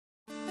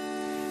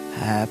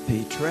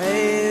Happy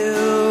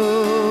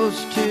trails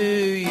to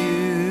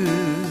you.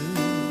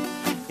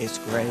 It's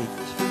great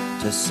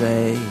to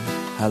say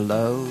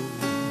hello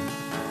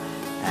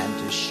and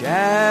to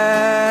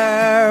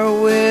share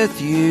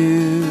with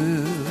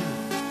you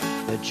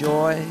the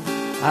joy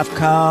I've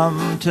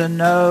come to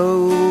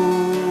know.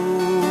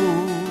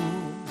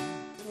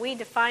 We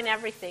define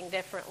everything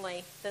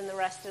differently than the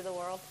rest of the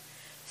world.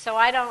 So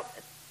I don't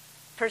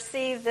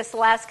perceive this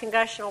last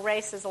congressional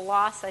race as a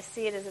loss. I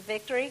see it as a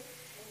victory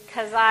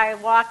because I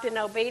walked in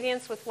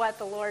obedience with what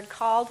the Lord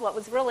called. What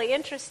was really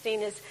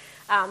interesting is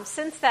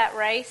since that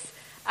race,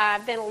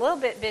 I've been a little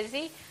bit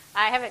busy.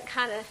 I haven't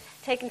kind of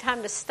taken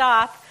time to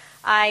stop.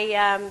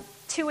 I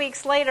 2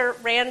 weeks later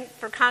ran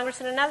for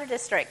Congress in another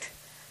district.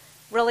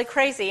 Really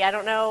crazy. I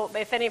don't know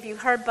if any of you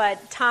heard,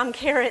 but Tom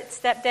Garrett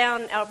stepped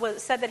down,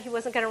 said that he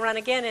wasn't going to run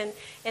again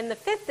in the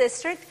 5th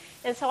district,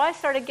 and so I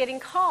started getting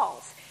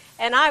calls.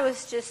 And I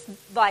was just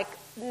like,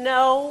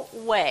 no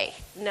way,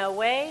 no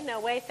way, no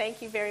way,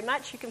 thank you very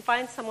much. You can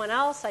find someone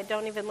else. I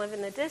don't even live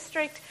in the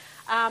district.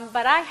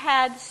 But I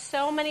had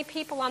so many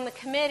people on the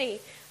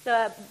committee,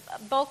 the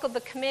bulk of the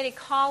committee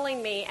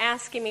calling me,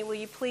 asking me, will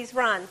you please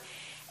run?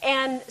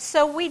 And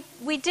so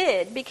we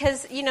did,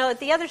 because, you know,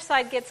 the other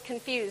side gets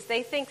confused.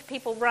 They think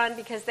people run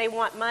because they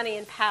want money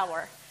and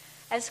power.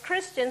 As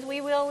Christians, we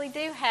really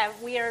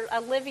we are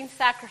a living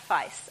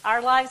sacrifice.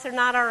 Our lives are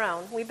not our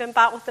own. We've been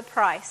bought with a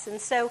price.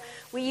 And so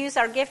we use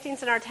our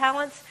giftings and our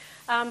talents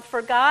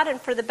for God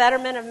and for the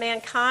betterment of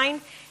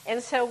mankind.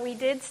 And so we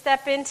did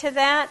step into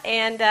that,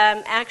 and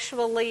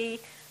actually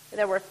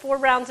there were 4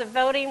 rounds of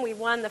voting. We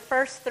won the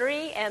first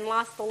 3 and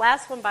lost the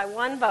last one by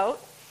 1 vote.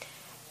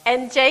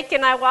 And Jake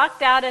and I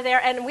walked out of there,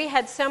 and we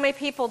had so many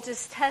people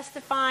just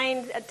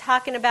testifying,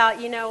 talking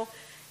about, you know,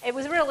 it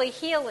was really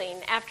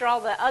healing after all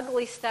the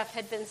ugly stuff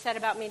had been said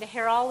about me, to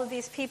hear all of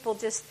these people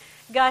just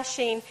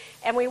gushing.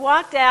 And we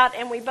walked out,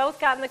 and we both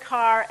got in the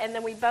car, and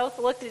then we both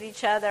looked at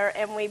each other,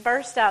 and we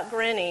burst out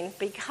grinning,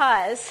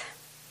 because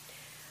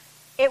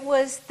it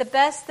was the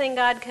best thing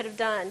God could have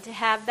done to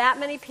have that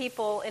many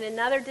people in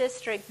another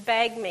district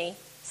beg me,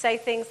 say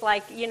things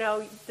like, you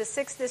know, the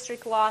 6th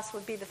district loss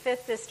would be the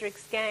 5th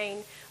district's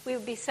gain. We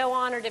would be so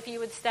honored if you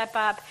would step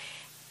up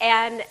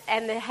and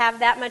to have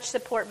that much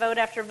support vote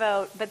after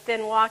vote, but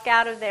then walk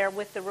out of there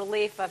with the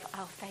relief of,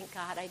 oh, thank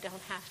God, I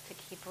don't have to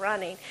keep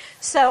running.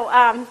 So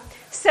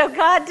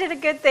God did a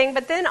good thing.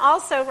 But then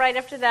also right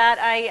after that,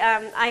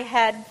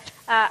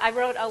 I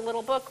wrote a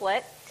little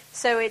booklet.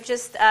 So it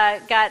just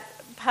got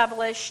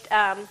published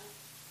and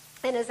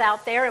is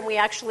out there, and we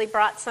actually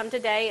brought some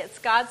today. It's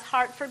God's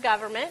Heart for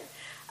Government.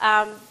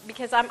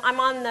 Because I'm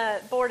on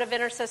the board of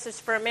Intercessors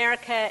for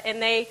America,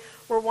 and they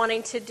were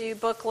wanting to do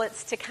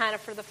booklets to kind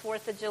of for the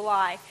 4th of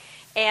July.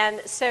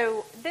 And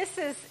so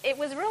it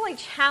was really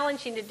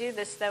challenging to do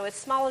this, though, as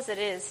small as it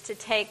is, to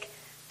take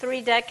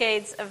 3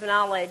 decades of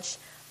knowledge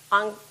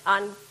on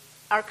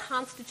our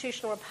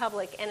constitutional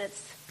republic and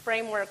its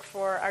framework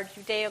for our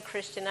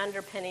Judeo-Christian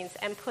underpinnings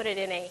and put it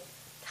in a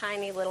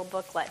tiny little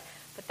booklet.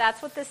 But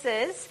that's what this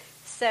is.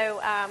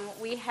 So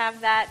we have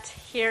that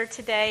here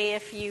today.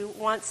 If you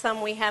want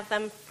some, we have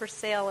them for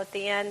sale at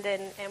the end,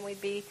 and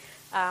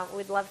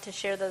we'd love to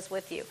share those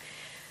with you.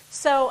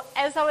 So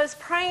as I was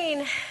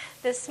praying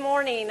this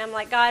morning, I'm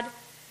like, God,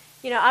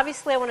 you know,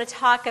 obviously I want to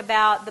talk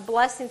about the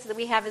blessings that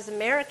we have as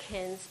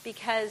Americans,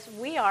 because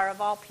we are,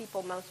 of all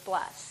people, most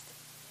blessed.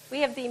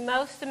 We have the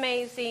most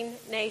amazing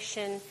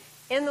nation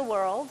in the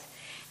world.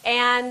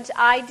 And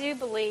I do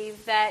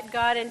believe that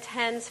God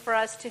intends for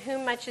us, to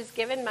whom much is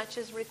given, much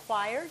is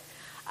required.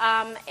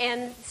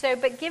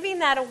 But giving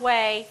that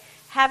away,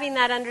 having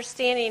that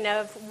understanding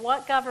of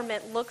what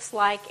government looks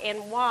like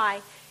and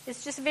why,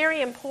 is just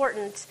very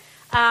important.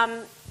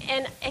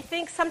 And I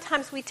think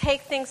sometimes we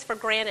take things for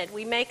granted.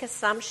 We make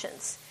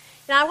assumptions.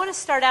 Now, I want to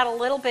start out a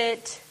little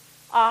bit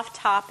off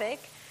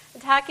topic,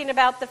 talking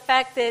about the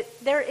fact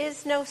that there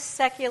is no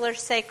secular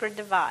sacred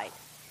divide.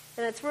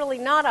 And it's really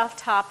not off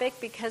topic,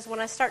 because when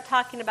I start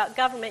talking about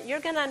government, you're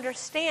going to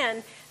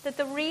understand that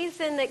the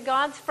reason that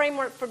God's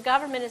framework for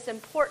government is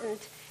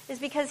important is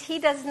because he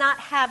does not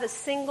have a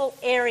single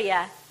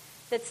area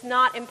that's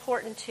not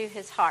important to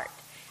his heart.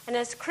 And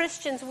as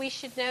Christians, we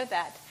should know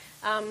that.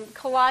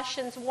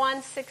 Colossians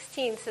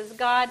 1:16 says,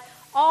 God,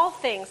 all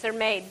things are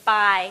made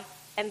by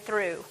and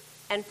through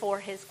and for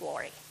his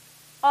glory.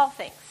 All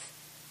things.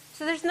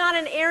 So there's not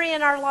an area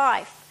in our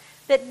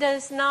life that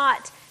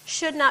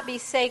should not be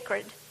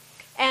sacred.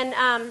 And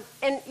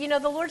you know,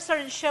 the Lord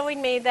started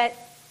showing me that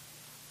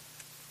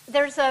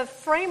there's a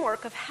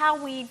framework of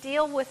how we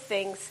deal with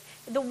things.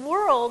 The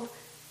world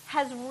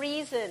has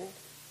reason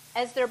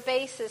as their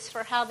basis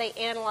for how they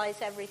analyze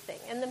everything.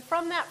 And then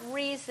from that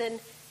reason,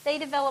 they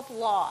develop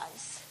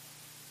laws.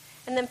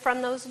 And then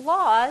from those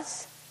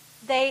laws,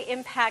 they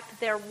impact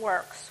their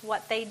works,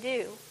 what they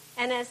do.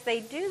 And as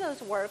they do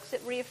those works,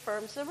 it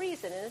reaffirms the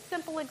reason. And a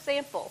simple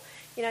example,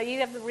 you know,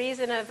 you have the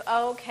reason of,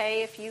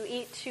 okay, if you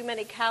eat too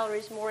many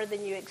calories more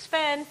than you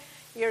expend,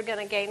 you're going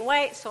to gain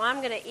weight, so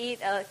I'm going to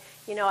eat a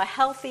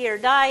healthier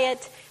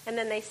diet, and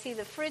then they see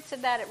the fruits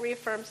of that, it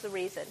reaffirms the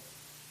reason.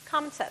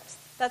 Common sense.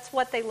 That's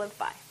what they live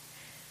by.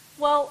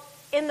 Well,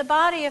 in the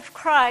body of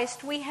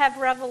Christ, we have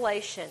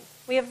revelation.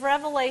 We have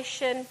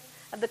revelation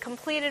of the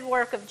completed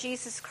work of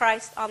Jesus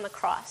Christ on the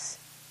cross.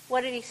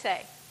 What did he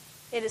say?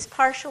 It is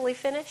partially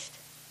finished?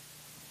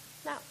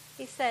 No.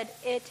 He said,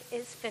 it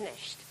is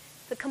finished.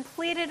 The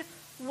completed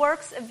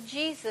works of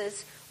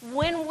Jesus,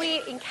 when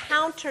we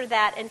encounter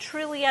that and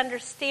truly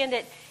understand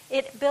it,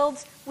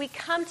 we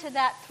come to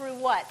that through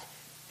what?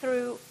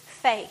 Through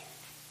faith.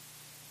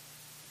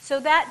 So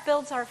that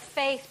builds our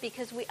faith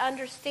because we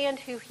understand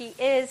who he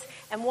is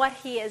and what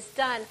he has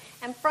done.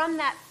 And from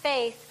that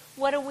faith,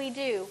 what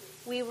do?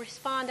 We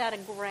respond out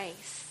of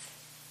grace.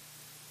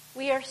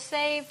 We are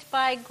saved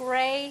by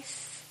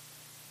grace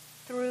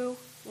through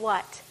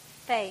what?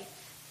 Faith.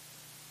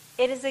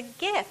 It is a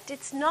gift.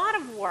 It's not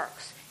of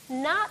works.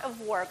 Not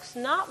of works,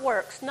 not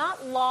works,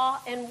 not law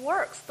and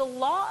works. The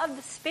law of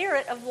the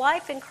Spirit of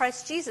life in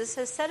Christ Jesus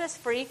has set us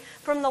free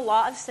from the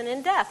law of sin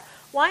and death.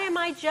 Why am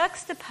I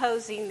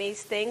juxtaposing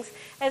these things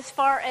as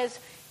far as,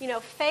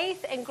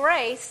 faith and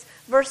grace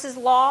versus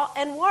law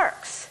and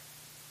works?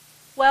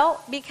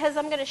 Well, because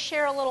I'm going to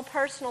share a little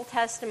personal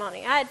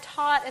testimony. I had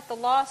taught at the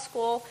law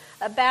school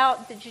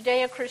about the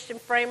Judeo-Christian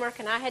framework,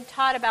 and I had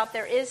taught about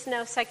there is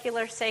no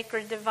secular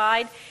sacred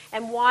divide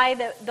and why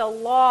the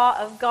law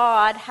of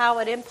God, how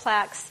it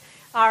impacts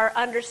our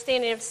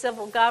understanding of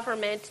civil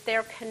government.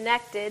 They're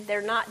connected.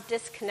 They're not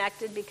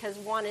disconnected because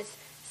one is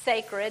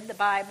sacred, the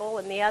Bible,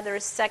 and the other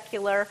is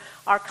secular,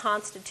 our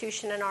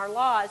Constitution and our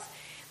laws.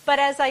 But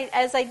as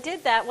I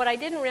did that, what I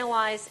didn't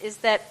realize is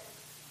that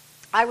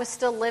I was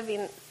still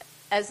living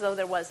as though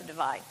there was a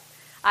divide.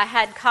 I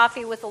had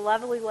coffee with a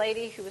lovely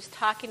lady who was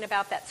talking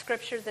about that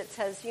scripture that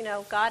says,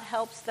 God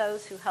helps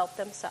those who help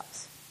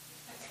themselves.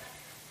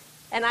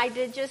 And I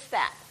did just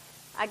that.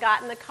 I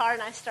got in the car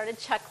and I started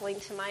chuckling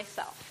to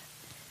myself.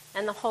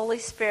 And the Holy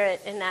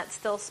Spirit in that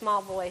still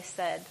small voice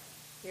said,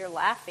 you're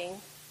laughing,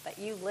 but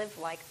you live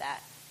like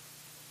that.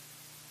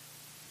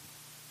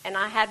 And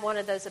I had one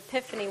of those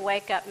epiphany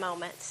wake-up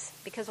moments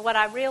because what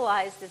I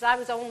realized is I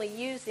was only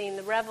using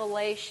the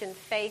revelation,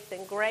 faith,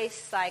 and grace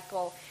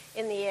cycle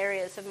in the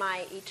areas of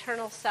my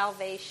eternal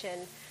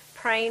salvation,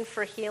 praying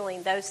for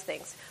healing, those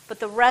things. But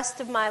the rest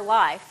of my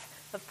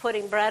life of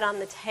putting bread on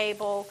the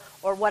table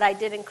or what I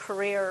did in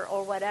career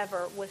or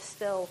whatever was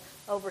still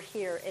over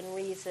here in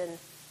reason,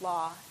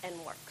 law,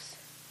 and works.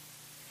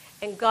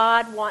 And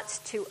God wants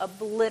to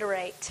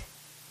obliterate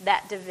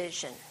that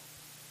division.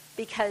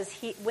 Because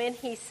when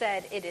he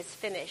said it is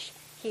finished,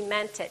 he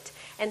meant it.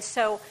 And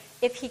so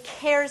if he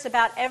cares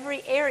about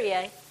every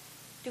area,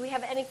 do we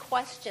have any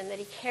question that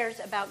he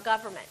cares about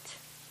government?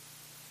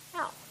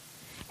 No.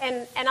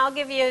 And I'll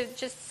give you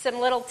just some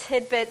little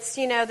tidbits.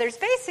 There's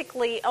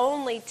basically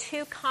only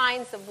two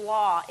kinds of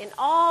law in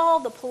all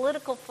the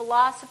political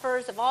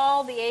philosophers of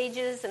all the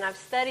ages, and I've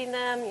studied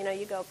them.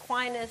 You go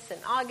Aquinas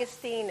and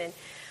Augustine and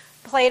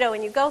Plato,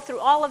 and you go through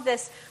all of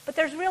this, but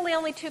there's really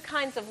only two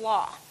kinds of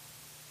law.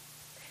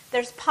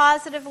 There's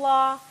positive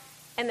law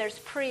and there's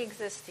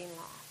pre-existing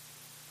law.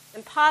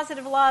 And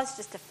positive law is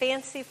just a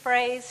fancy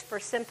phrase for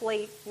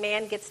simply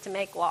man gets to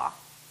make law.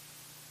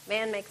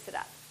 Man makes it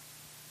up.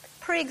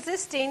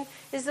 Pre-existing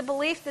is the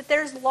belief that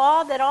there's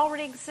law that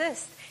already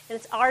exists, and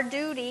it's our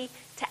duty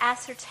to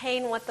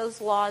ascertain what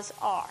those laws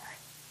are.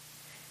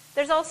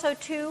 There's also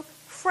two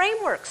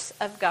frameworks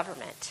of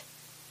government.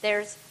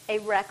 There's a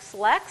Rex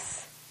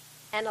Lex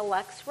and a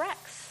Lex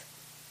Rex.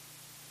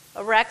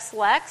 A Rex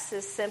Lex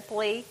is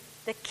simply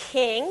the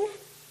king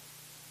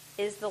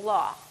is the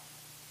law.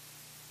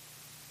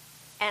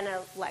 And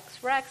a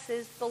Lex Rex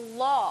is the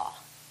law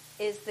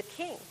is the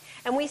king.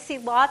 And we see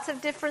lots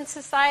of different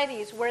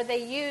societies where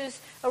they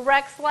use a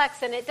Rex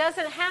Lex, and it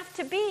doesn't have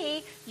to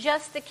be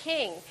just the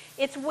king.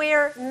 It's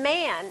where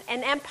man,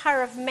 an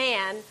empire of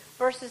man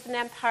versus an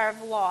empire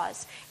of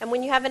laws. And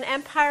when you have an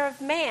empire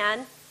of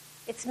man,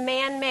 it's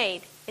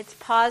man-made. It's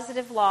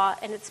positive law,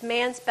 and it's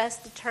man's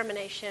best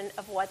determination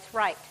of what's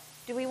right.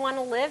 Do we want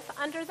to live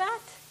under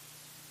that?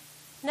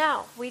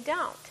 No, we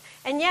don't.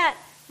 And yet,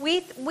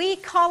 we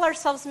call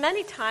ourselves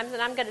many times,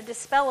 and I'm going to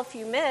dispel a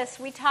few myths,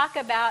 we talk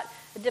about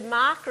a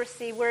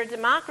democracy. We're a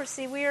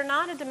democracy. We are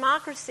not a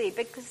democracy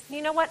because,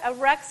 you know what, a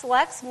Rex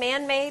Lex,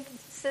 man-made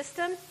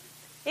system,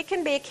 it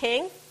can be a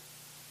king.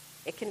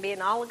 It can be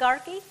an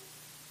oligarchy.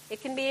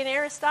 It can be an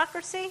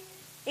aristocracy.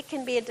 It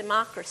can be a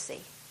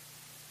democracy.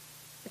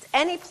 It's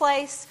any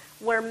place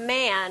where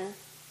man,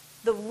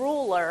 the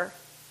ruler,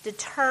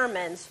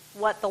 determines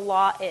what the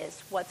law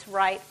is, what's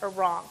right or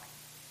wrong.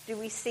 Do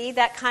we see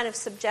that kind of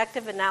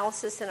subjective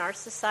analysis in our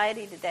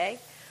society today,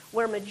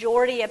 where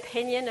majority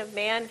opinion of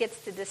man gets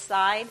to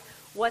decide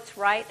what's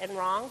right and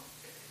wrong?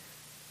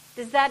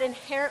 Does that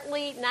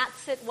inherently not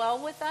sit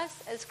well with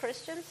us as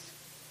Christians?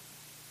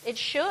 It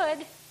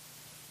should,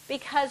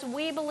 because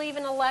we believe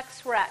in a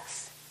Lex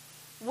Rex.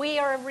 We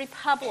are a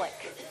republic.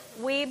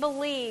 We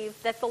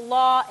believe that the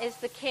law is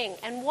the king.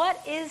 And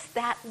what is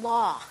that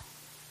law?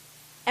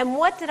 And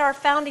what did our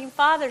founding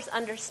fathers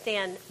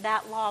understand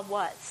that law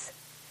was?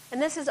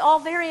 And this is all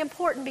very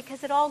important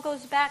because it all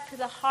goes back to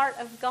the heart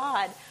of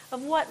God,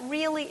 of what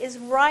really is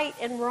right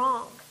and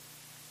wrong.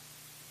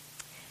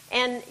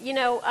 And,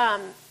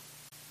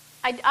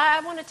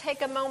 I want to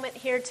take a moment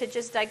here to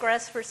just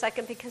digress for a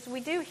second, because we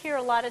do hear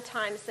a lot of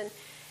times, and,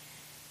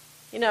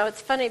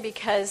 it's funny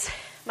because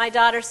my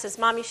daughter says,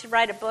 Mom, you should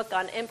write a book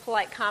on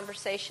impolite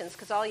conversations,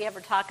 because all you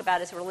ever talk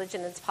about is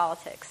religion and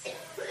politics.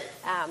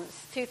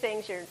 It's two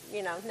things you're,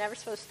 never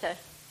supposed to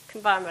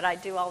combine, but I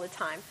do all the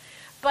time.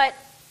 But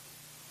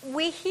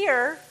we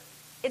hear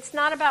it's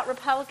not about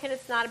Republican,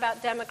 it's not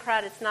about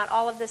Democrat, it's not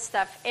all of this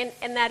stuff,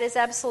 and that is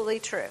absolutely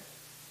true.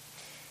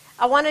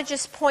 I want to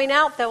just point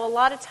out, though, a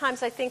lot of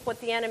times I think what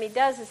the enemy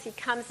does is he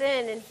comes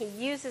in and he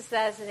uses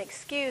that as an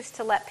excuse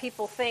to let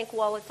people think,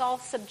 well, it's all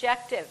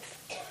subjective.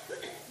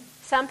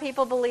 Some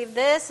people believe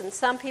this and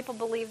some people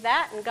believe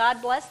that, and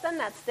God bless them,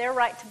 that's their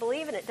right to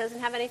believe, and it doesn't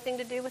have anything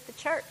to do with the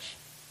church.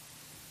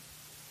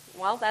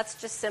 Well,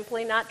 that's just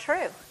simply not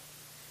true.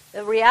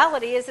 The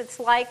reality is it's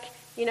like,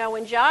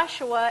 when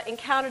Joshua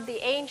encountered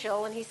the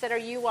angel and he said, are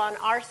you on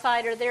our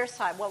side or their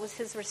side? What was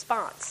his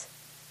response?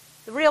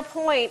 The real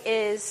point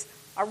is,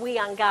 are we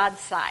on God's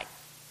side?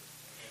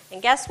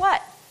 And guess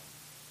what?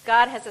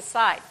 God has a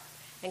side.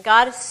 And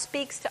God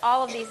speaks to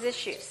all of these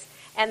issues.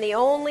 And the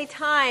only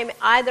time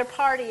either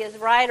party is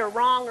right or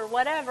wrong or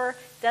whatever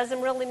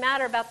doesn't really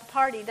matter about the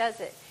party, does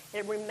it?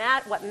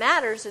 What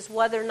matters is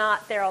whether or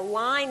not they're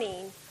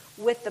aligning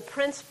with the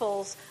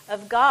principles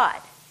of God.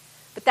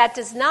 But that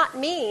does not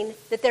mean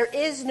that there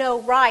is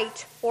no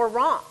right or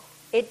wrong.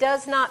 It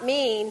does not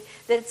mean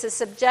that it's a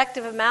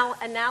subjective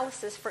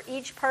analysis for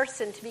each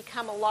person to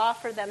become a law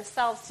for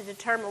themselves to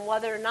determine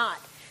whether or not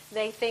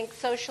they think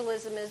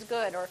socialism is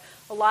good, or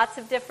lots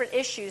of different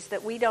issues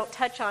that we don't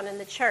touch on in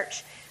the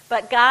church.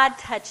 But God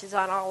touches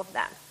on all of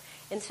them.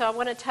 And so I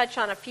want to touch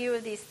on a few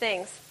of these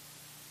things.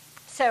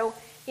 So,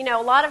 a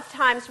lot of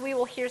times we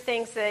will hear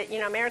things that,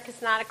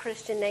 America's not a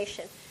Christian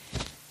nation.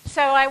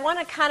 So I want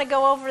to kind of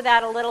go over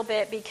that a little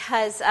bit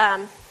because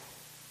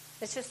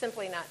it's just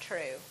simply not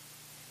true.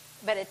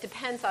 But it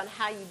depends on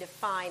how you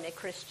define a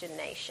Christian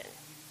nation.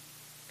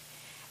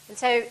 And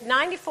so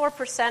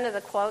 94% of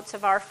the quotes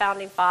of our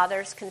founding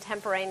fathers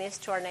contemporaneous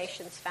to our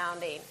nation's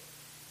founding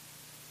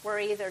were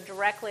either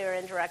directly or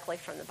indirectly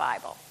from the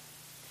Bible.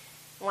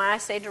 When I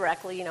say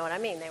directly, you know what I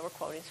mean. They were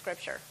quoting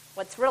Scripture.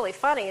 What's really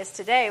funny is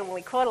today when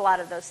we quote a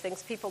lot of those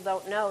things, people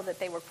don't know that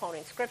they were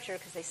quoting Scripture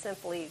because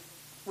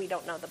we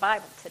don't know the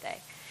Bible today.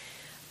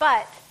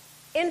 But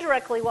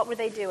indirectly, what were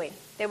they doing?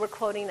 They were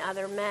quoting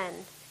other men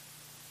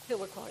who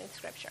were quoting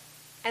Scripture.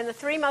 And the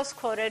three most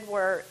quoted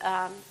were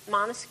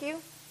Montesquieu,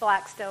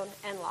 Blackstone,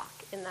 and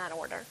Locke, in that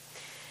order.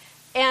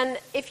 And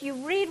if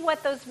you read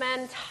what those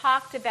men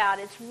talked about,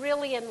 it's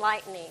really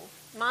enlightening.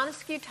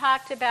 Montesquieu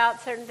talked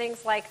about certain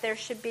things like there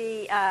should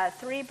be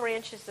three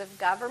branches of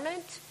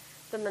government: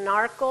 the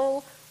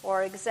monarchical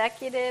or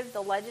executive,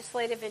 the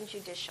legislative, and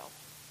judicial.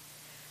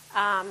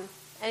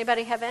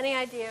 Anybody have any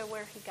idea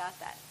where he got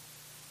that?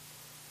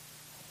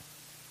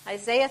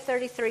 Isaiah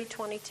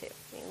 33:22.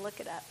 You can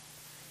look it up.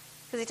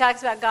 Because he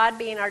talks about God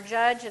being our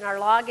judge and our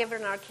lawgiver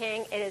and our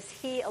king. It is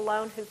he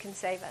alone who can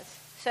save us.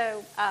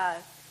 So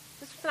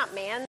this was not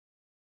man.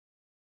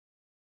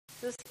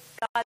 This was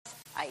God's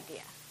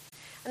idea.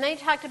 And then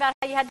he talked about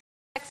how you had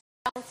checks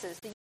and balances.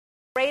 The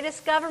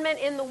greatest government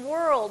in the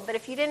world, but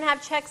if you didn't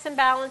have checks and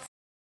balances,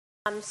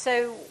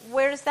 so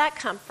where does that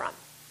come from?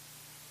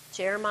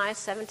 Jeremiah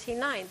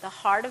 17:9. The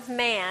heart of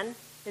man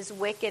is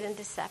wicked and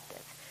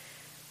deceptive.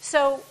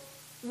 So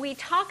we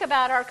talk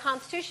about our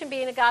Constitution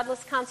being a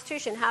godless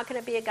Constitution. How can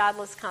it be a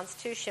godless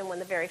Constitution when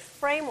the very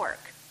framework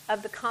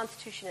of the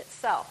Constitution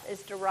itself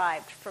is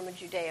derived from a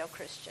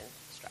Judeo-Christian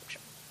structure?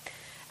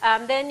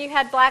 Then you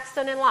had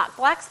Blackstone and Locke.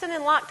 Blackstone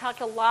and Locke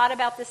talked a lot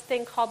about this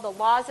thing called the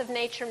laws of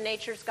nature,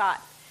 nature's God.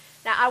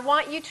 Now, I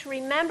want you to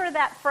remember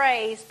that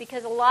phrase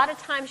because a lot of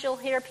times you'll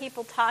hear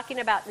people talking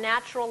about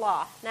natural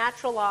law,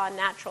 natural law,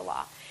 natural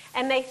law.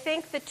 And they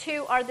think the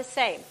two are the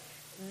same.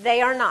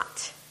 They are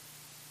not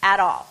at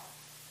all.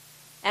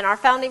 And our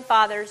founding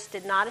fathers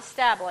did not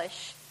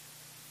establish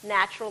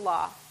natural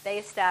law. They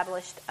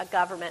established a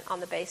government on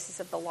the basis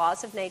of the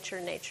laws of nature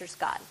and nature's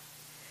God.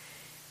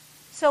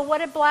 So what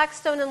did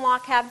Blackstone and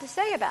Locke have to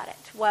say about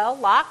it? Well,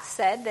 Locke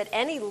said that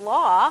any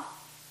law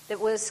that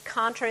was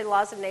contrary to the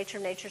laws of nature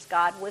and nature's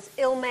God was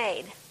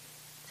ill-made.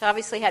 So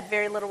obviously had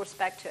very little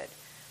respect to it.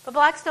 But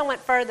Blackstone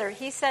went further.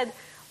 He said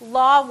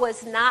law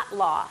was not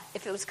law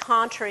if it was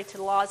contrary to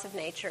the laws of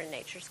nature and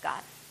nature's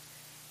God.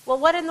 Well,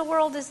 what in the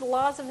world is the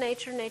laws of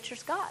nature and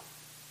nature's God?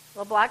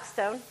 Well,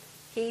 Blackstone,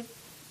 he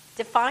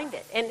defined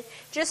it. And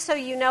just so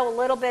you know a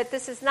little bit,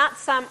 this is not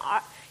some,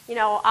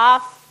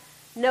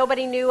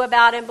 nobody knew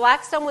about him.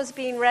 Blackstone was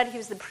being read. He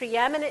was the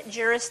preeminent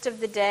jurist of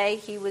the day.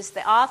 He was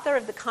the author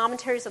of the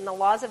commentaries on the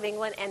laws of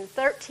England, and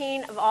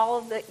 13 of all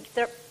of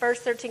the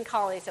first 13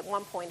 colonies at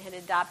one point had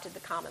adopted the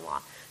common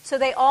law. So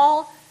they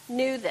all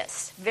knew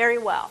this very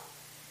well.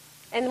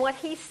 And what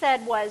he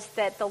said was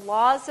that the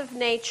laws of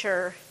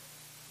nature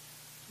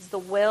is the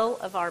will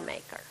of our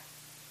Maker.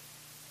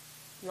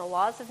 and the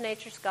laws of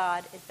nature's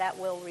God is that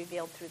will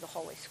revealed through the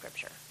Holy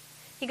Scripture.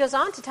 He goes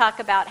on to talk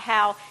about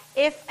how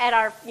if at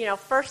our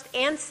first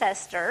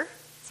ancestor,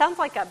 sounds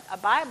like a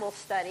Bible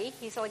study,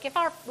 he's like,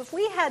 if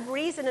we had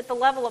reason at the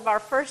level of our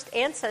first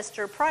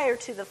ancestor prior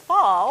to the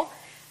fall,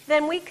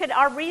 then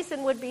our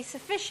reason would be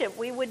sufficient.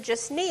 We would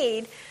just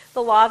need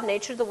the law of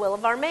nature, the will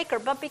of our Maker.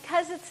 But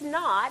because it's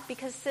not,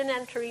 because sin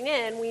entering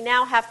in, we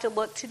now have to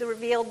look to the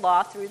revealed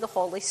law through the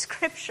Holy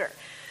Scripture.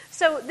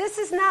 So this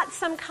is not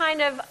some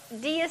kind of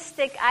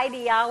deistic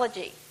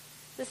ideology.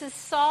 This is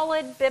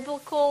solid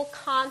biblical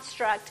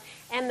construct,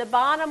 and the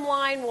bottom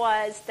line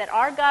was that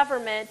our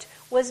government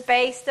was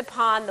based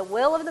upon the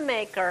will of the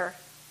Maker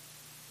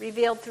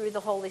revealed through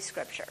the Holy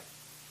Scripture.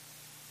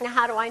 Now,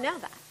 how do I know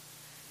that?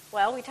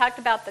 Well, we talked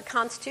about the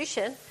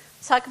Constitution.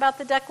 Let's talk about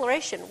the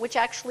Declaration, which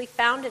actually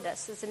founded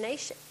us as a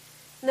nation.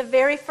 In the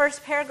very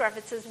first paragraph,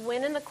 it says,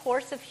 when in the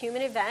course of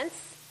human events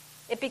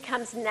it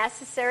becomes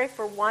necessary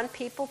for one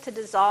people to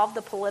dissolve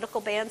the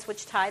political bands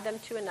which tie them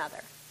to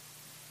another,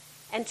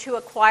 and to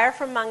acquire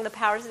from among the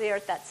powers of the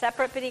earth that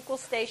separate but equal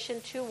station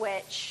to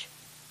which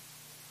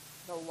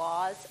the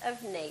laws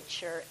of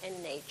nature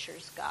and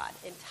nature's God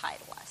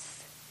entitle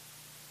us.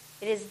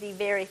 It is the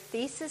very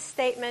thesis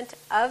statement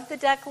of the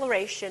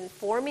Declaration,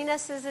 forming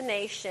us as a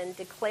nation,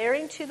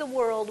 declaring to the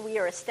world we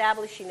are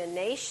establishing a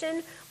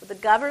nation with a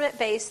government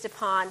based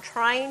upon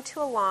trying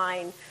to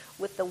align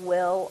with the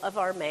will of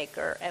our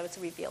Maker as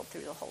revealed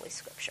through the Holy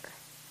Scripture.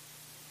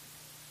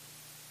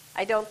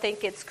 I don't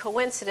think it's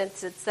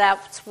coincidence.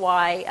 That's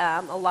why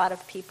a lot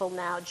of people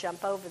now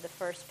jump over the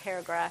first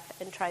paragraph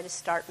and try to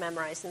start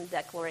memorizing the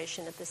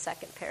Declaration at the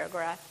second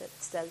paragraph that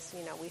says,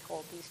 we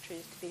hold these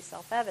truths to be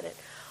self-evident.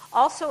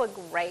 Also a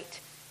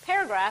great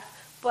paragraph,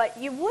 but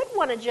you would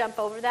want to jump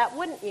over that,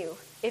 wouldn't you,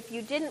 if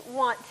you didn't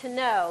want to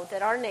know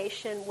that our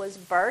nation was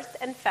birthed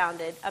and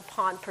founded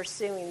upon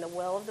pursuing the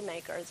will of the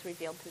Maker as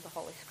revealed through the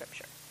Holy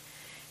Scripture.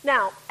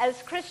 Now,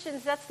 as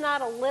Christians, that's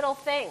not a little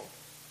thing.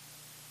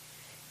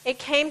 It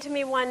came to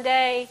me one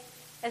day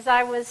as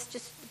I was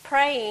just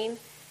praying,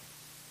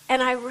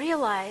 and I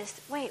realized,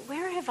 wait,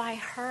 where have I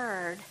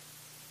heard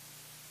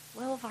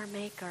will of our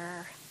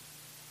Maker?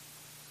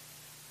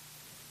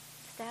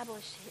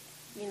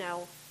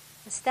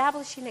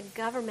 Establishing a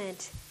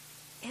government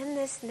in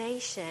this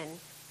nation,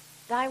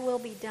 thy will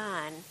be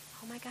done.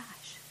 Oh my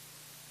gosh.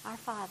 Our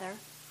Father,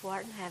 who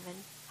art in heaven,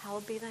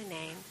 hallowed be thy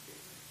name.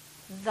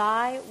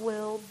 Thy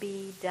will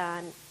be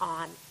done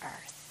on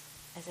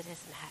earth as it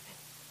is in heaven.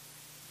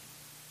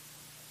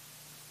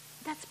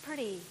 That's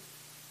pretty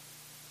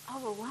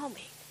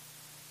overwhelming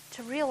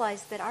to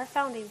realize that our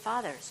founding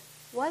fathers,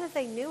 whether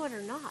they knew it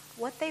or not,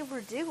 what they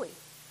were doing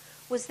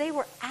was they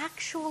were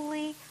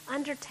actually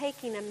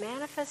undertaking a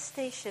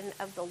manifestation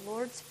of the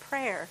Lord's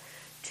Prayer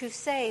to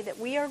say that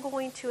we are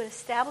going to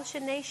establish a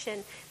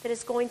nation that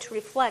is going to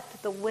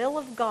reflect the will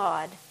of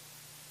God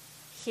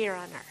here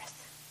on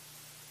earth.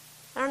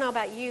 I don't know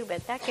about you,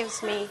 but that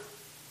gives me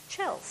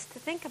chills to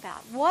think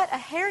about. What a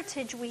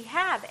heritage we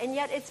have, and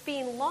yet it's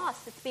being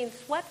lost. It's being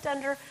swept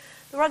under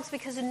the rugs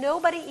because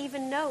nobody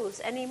even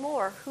knows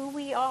anymore who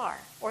we are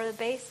or the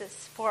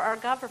basis for our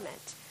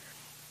government.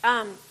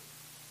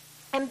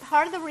 And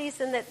part of the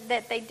reason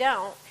that they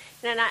don't,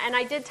 and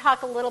I did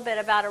talk a little bit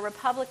about a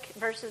republic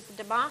versus a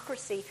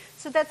democracy,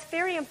 so that's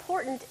very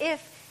important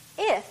if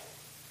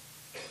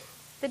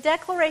the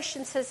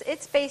Declaration says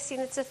it's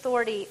basing its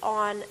authority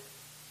on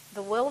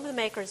the will of the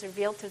Maker is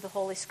revealed through the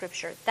Holy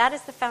Scripture. That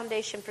is the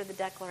foundation for the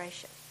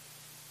Declaration.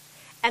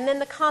 And then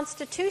the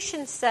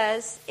Constitution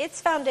says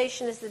its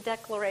foundation is the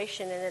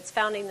Declaration, and it's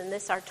founding in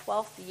this, our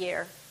 12th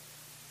year,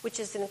 which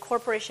is an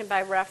incorporation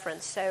by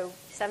reference, so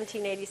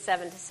 1787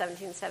 to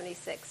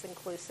 1776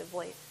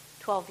 inclusively,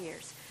 12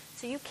 years.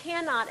 So you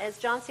cannot, as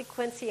John C.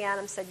 Quincy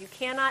Adams said, you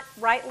cannot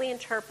rightly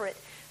interpret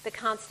the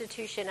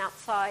Constitution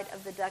outside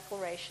of the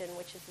Declaration,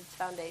 which is its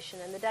foundation.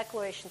 And the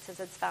Declaration says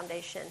its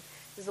foundation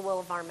is the will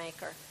of our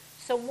Maker.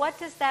 So what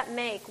does that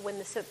make when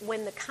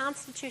the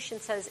Constitution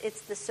says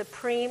it's the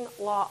supreme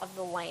law of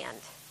the land?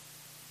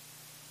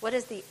 What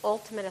is the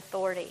ultimate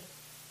authority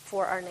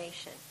for our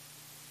nation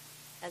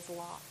as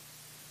law?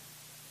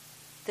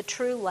 The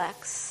true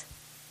lex,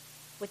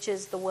 which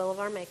is the will of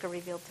our Maker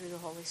revealed through the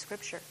Holy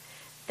Scripture.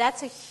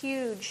 That's a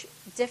huge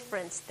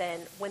difference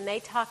then when they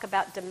talk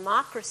about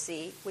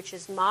democracy, which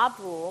is mob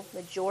rule,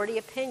 majority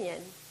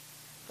opinion,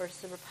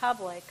 versus a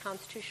republic,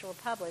 constitutional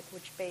republic,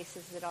 which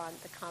bases it on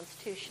the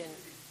Constitution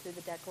through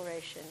the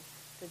Declaration,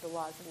 through the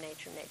laws of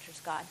nature,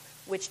 nature's God.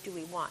 Which do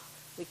we want?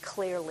 We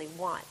clearly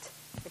want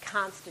the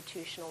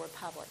constitutional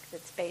republic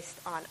that's based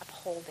on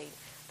upholding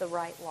the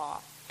right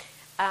law.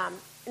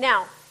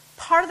 Now,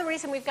 part of the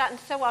reason we've gotten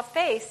so off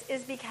base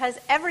is because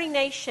every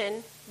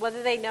nation,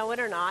 whether they know it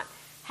or not,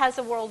 has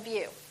a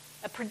worldview,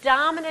 a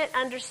predominant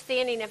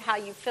understanding of how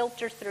you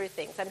filter through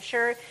things. I'm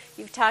sure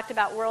you've talked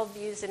about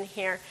worldviews in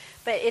here,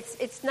 but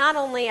it's not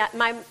only,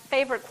 my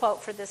favorite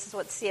quote for this is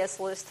what C.S.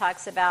 Lewis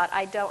talks about,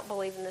 I don't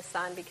believe in the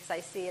sun because I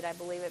see it, I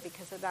believe it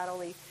because not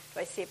only do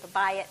I see it, but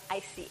by it,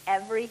 I see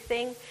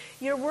everything.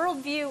 Your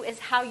worldview is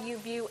how you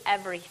view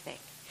everything.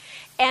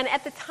 And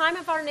at the time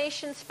of our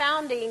nation's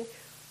founding,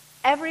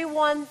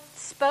 everyone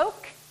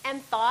spoke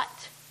and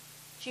thought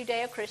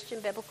Judeo-Christian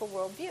biblical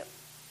worldview.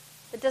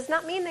 It does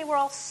not mean they were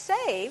all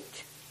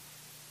saved.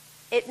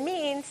 It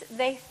means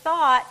they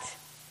thought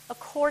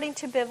according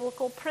to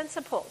biblical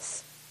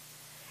principles.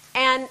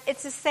 And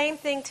it's the same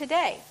thing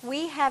today.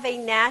 We have a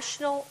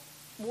national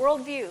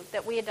worldview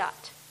that we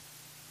adopt.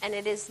 And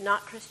it is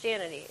not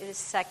Christianity. It is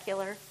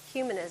secular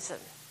humanism.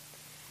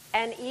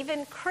 And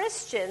even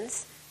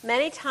Christians,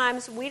 many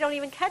times we don't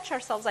even catch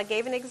ourselves. I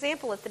gave an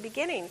example at the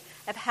beginning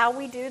of how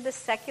we do the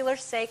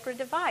secular-sacred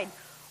divide.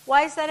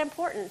 Why is that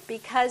important?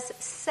 Because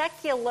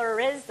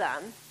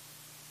secularism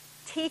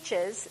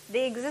teaches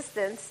the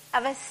existence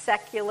of a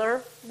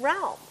secular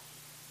realm.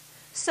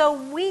 So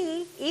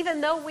we,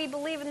 even though we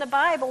believe in the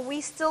Bible, we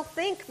still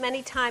think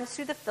many times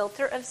through the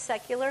filter of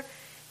secular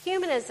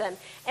humanism.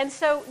 And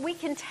so we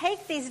can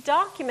take these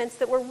documents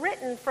that were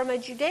written from a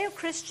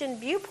Judeo-Christian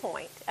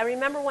viewpoint. I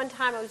remember one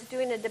time I was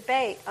doing a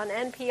debate on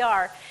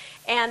NPR,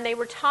 and they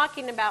were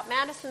talking about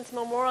Madison's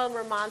Memorial and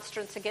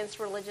Remonstrance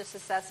against religious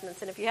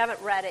assessments. And if you haven't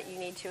read it, you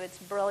need to. It's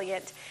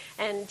brilliant.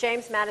 And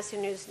James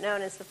Madison, who's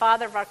known as the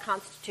father of our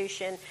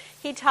Constitution,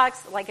 he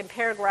talks, like in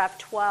paragraph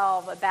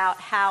 12, about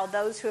how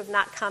those who have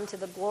not come to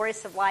the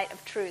glorious light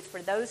of truth,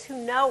 for those who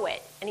know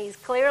it, and he's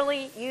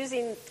clearly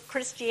using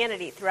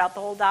Christianity throughout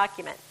the whole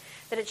document,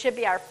 that it should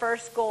be our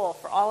first goal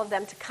for all of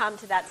them to come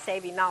to that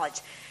saving knowledge.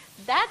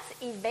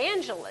 That's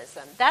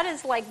evangelism. That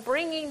is like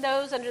bringing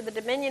those under the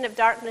dominion of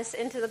darkness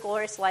into the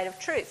glorious light of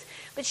truth.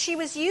 But she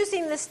was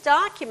using this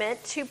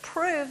document to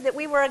prove that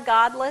we were a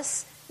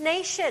godless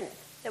nation,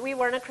 that we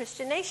weren't a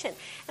Christian nation.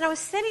 And I was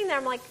sitting there,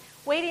 I'm like,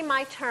 waiting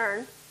my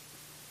turn.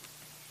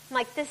 I'm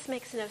like, this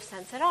makes no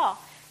sense at all.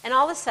 And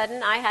all of a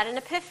sudden, I had an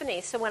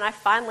epiphany. So when I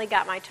finally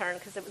got my turn,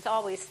 because it was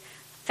always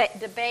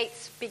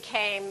debates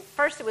became,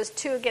 first it was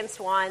 2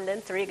 against 1,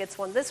 then 3 against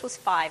 1. This was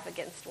 5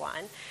 against 1.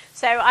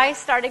 So I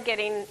started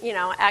getting,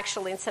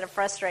 actually instead of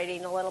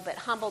frustrating, a little bit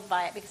humbled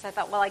by it because I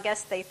thought, well, I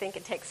guess they think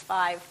it takes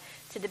 5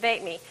 to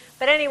debate me.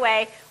 But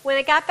anyway, when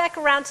it got back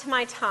around to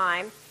my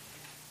time,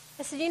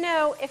 I said,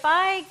 if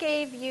I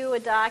gave you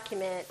a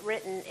document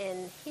written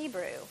in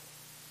Hebrew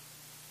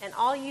and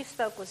all you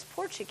spoke was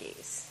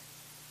Portuguese,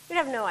 you'd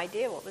have no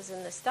idea what was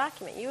in this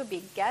document. You would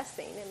be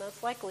guessing, and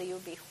most likely you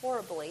would be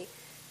horribly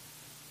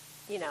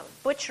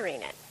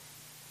butchering it.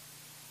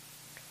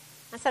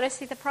 I said, I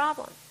see the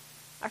problem.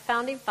 Our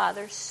founding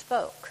fathers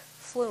spoke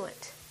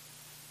fluent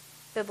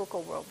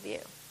biblical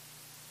worldview.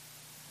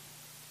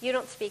 You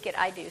don't speak it,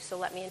 I do, so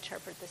let me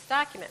interpret this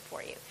document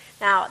for you.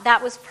 Now,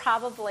 that was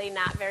probably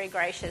not very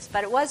gracious,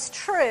 but it was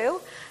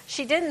true.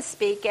 She didn't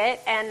speak it,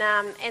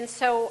 and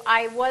so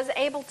I was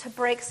able to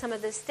break some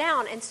of this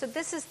down. And so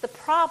this is the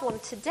problem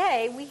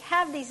today. We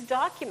have these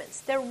documents.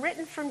 They're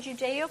written from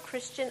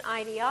Judeo-Christian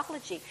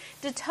ideology.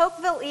 De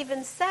Tocqueville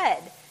even said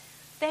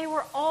they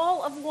were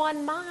all of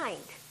one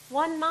mind,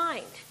 one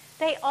mind.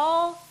 They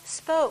all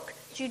spoke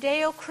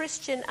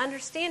Judeo-Christian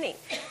understanding.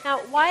 Now,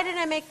 why did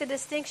I make the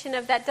distinction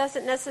of that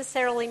doesn't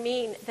necessarily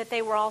mean that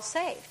they were all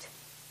saved?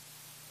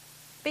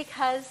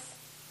 Because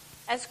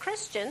as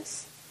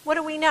Christians, what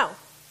do we know?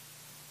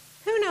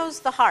 Who knows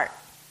the heart?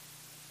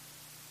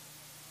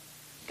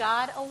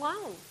 God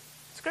alone.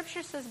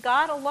 Scripture says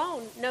God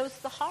alone knows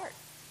the heart.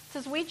 It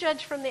says we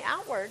judge from the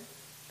outward,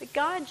 but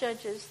God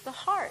judges the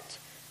heart.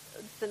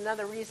 It's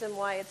another reason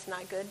why it's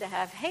not good to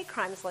have hate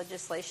crimes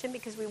legislation,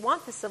 because we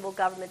want the civil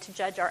government to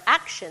judge our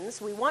actions.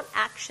 We want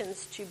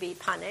actions to be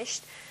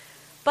punished.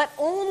 But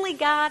only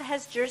God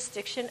has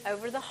jurisdiction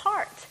over the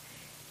heart.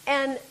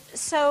 And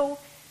so,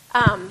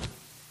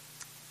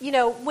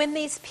 when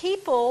these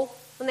people,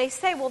 when they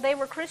say, well, they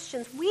were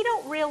Christians, we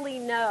don't really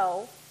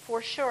know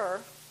for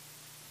sure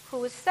who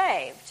was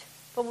saved.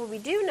 But what we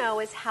do know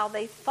is how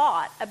they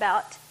thought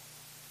about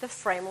the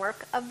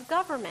framework of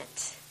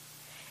government.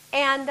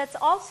 And that's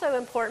also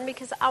important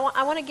because I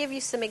want to give you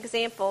some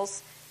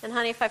examples. And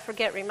honey, if I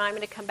forget, remind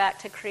me to come back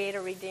to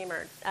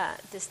Creator-Redeemer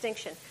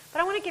distinction. But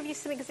I want to give you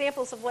some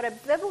examples of what a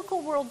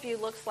biblical worldview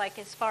looks like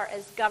as far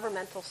as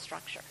governmental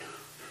structure.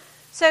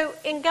 So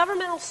in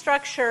governmental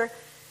structure,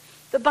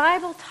 the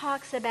Bible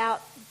talks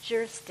about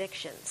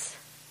jurisdictions.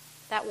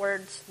 That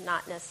word's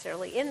not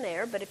necessarily in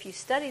there, but if you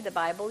study the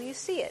Bible, you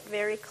see it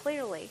very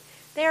clearly.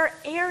 There are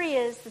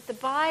areas that the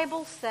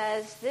Bible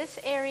says this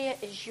area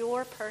is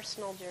your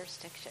personal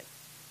jurisdiction.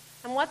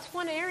 And what's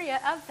one area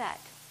of that?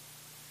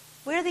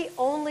 We're the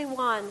only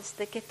ones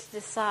that get to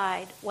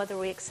decide whether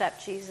we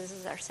accept Jesus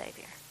as our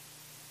Savior.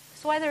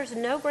 That's why there's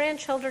no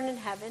grandchildren in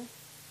heaven.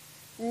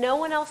 No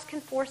one else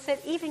can force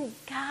it. Even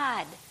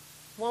God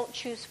won't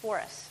choose for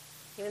us.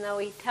 Even though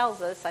he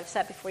tells us, I've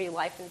set before you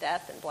life and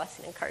death and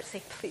blessing and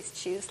cursing, please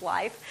choose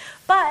life.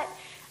 But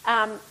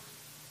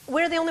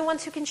we're the only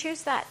ones who can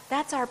choose that.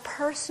 That's our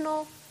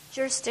personal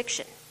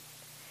jurisdiction.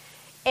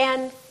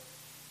 And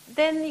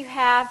then you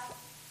have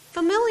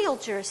familial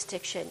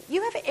jurisdiction.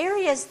 You have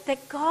areas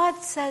that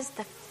God says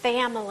the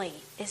family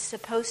is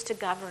supposed to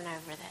govern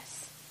over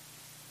this.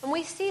 And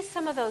we see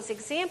some of those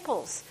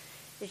examples.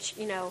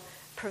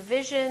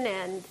 provision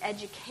and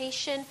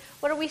education.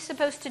 What are we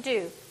supposed to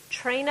do?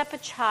 Train up a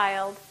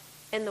child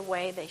in the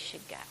way they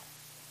should go.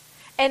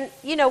 And,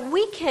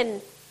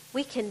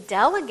 we can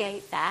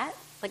delegate that.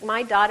 Like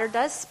my daughter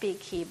does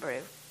speak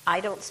Hebrew. I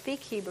don't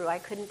speak Hebrew. I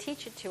couldn't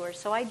teach it to her,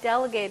 so I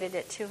delegated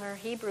it to her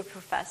Hebrew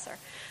professor.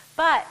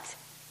 But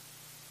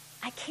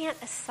I can't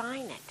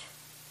assign it.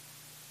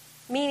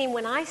 Meaning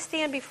when I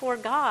stand before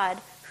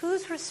God,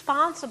 who's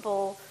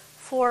responsible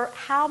for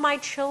how my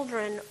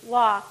children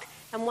walked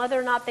and whether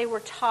or not they were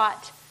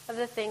taught of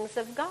the things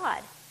of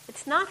God?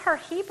 It's not her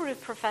Hebrew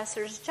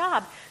professor's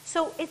job.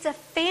 So it's a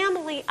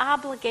family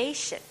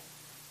obligation.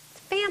 It's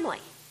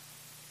family,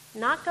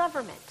 not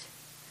government.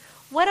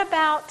 What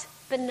about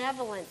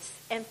benevolence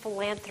and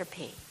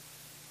philanthropy?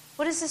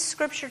 What does the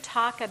scripture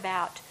talk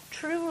about?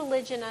 True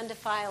religion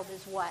undefiled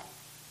is what?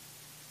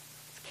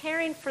 It's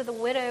caring for the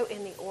widow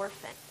and the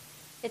orphan.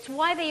 It's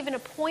why they even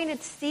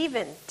appointed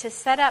Stephen to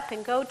set up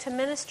and go to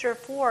minister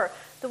for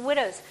the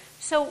widows.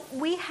 So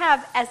we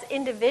have, as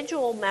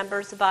individual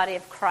members of the body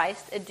of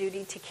Christ, a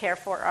duty to care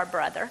for our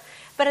brother.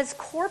 But as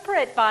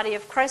corporate body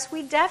of Christ,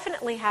 we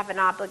definitely have an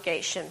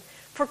obligation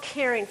for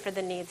caring for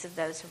the needs of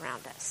those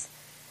around us.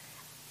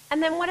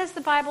 And then what does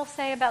the Bible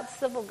say about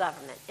civil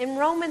government? In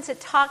Romans,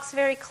 it talks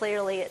very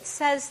clearly. It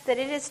says that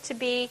it is to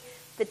be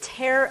the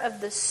terror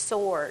of the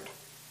sword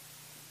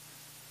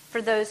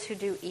for those who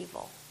do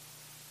evil.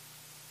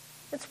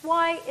 That's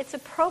why it's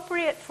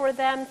appropriate for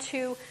them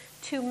to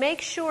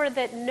make sure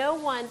that no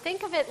one,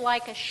 think of it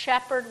like a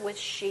shepherd with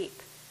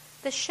sheep.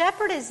 The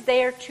shepherd is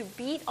there to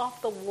beat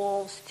off the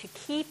wolves to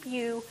keep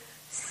you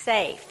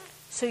safe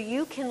so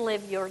you can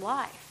live your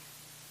life.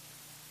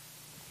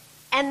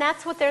 And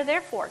that's what they're there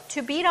for,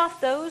 to beat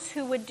off those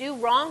who would do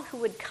wrong, who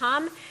would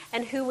come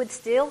and who would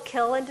steal,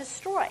 kill, and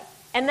destroy.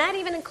 And that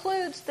even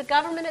includes the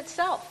government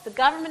itself. The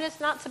government is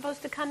not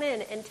supposed to come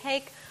in and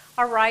take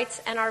our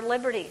rights and our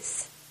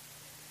liberties.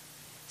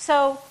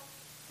 So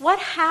what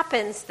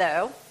happens,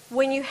 though,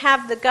 when you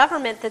have the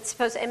government that's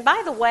supposed to, and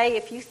by the way,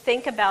 if you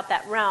think about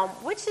that realm,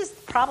 which is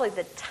probably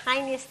the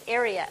tiniest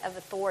area of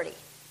authority,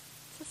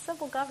 it's a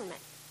civil government,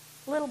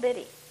 little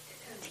bitty,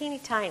 teeny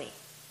tiny.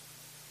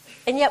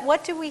 And yet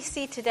what do we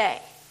see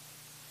today?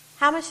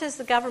 How much does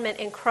the government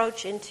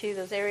encroach into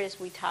those areas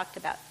we talked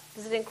about?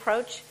 Does it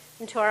encroach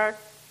into our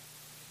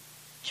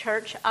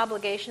church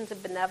obligations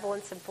of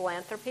benevolence and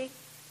philanthropy?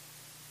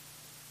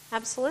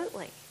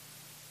 Absolutely.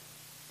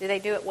 Do they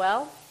do it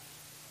well?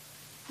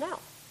 No.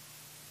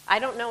 I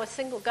don't know a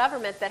single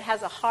government that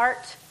has a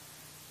heart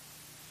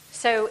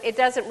so it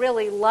doesn't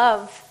really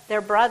love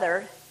their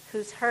brother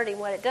who's hurting.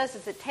 What it does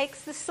is it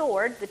takes the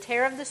sword, the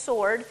tear of the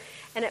sword,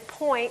 and it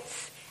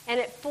points and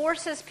it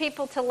forces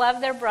people to love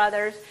their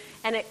brothers,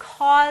 and it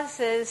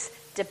causes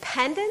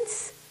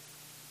dependence,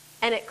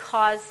 and it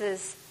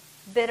causes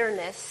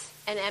bitterness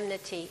and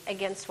enmity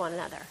against one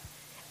another.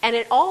 And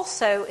it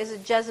also is a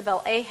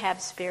Jezebel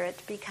Ahab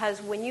spirit,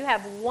 because when you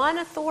have one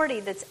authority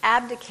that's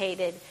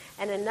abdicated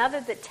and another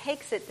that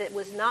takes it that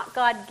was not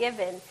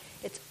God-given,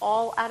 it's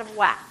all out of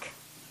whack.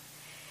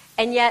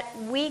 And yet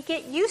we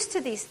get used to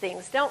these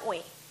things, don't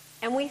we?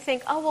 And we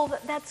think, oh, well,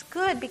 that's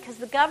good because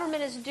the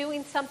government is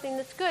doing something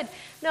that's good.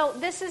 No,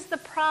 this is the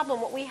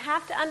problem. What we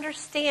have to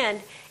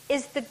understand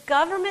is the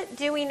government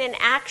doing an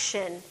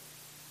action,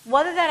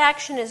 whether that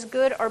action is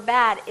good or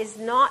bad, is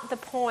not the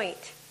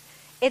point.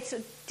 It's,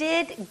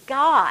 did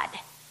God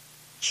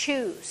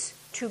choose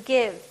to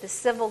give the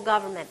civil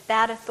government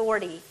that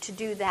authority to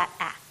do that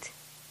act?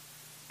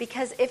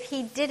 Because if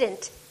he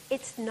didn't,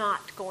 it's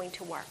not going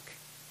to work.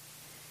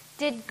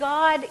 Did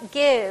God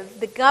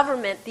give the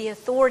government the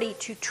authority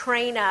to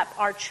train up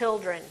our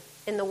children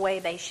in the way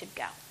they should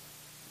go?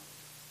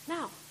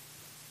 No.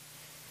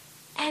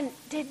 And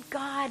did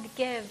God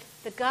give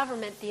the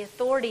government the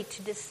authority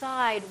to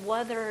decide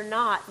whether or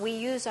not we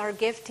use our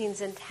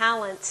giftings and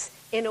talents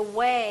in a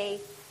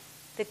way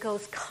that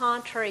goes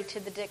contrary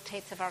to the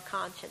dictates of our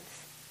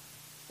conscience?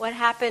 What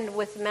happened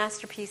with the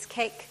Masterpiece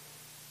Cake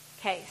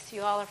case?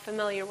 You all are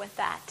familiar with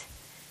that.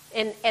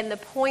 And the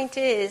point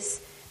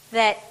is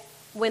that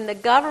when the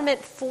government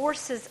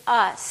forces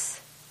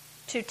us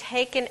to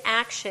take an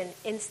action,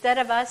 instead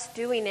of us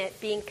doing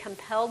it, being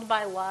compelled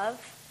by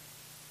love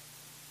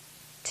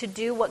to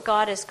do what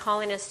God is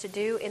calling us to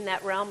do in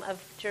that realm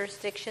of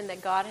jurisdiction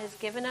that God has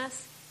given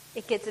us,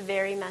 it gets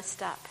very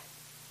messed up.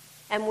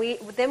 And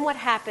then what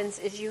happens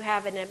is you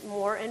have a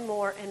more and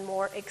more and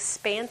more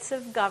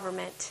expansive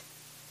government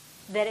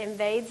that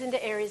invades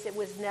into areas it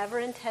was never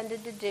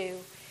intended to do,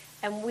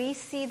 and we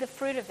see the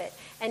fruit of it.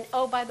 And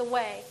oh, by the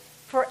way,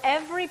 for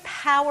every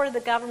power the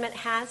government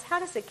has, how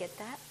does it get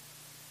that?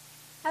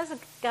 How does the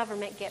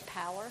government get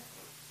power?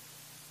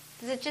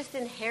 Does it just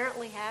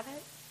inherently have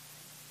it?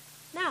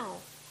 No.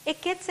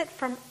 It gets it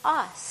from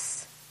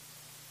us.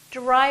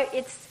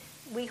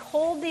 We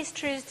hold these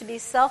truths to be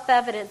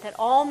self-evident that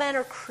all men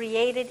are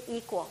created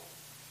equal.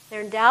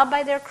 They're endowed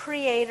by their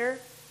Creator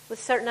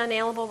with certain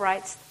unalienable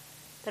rights,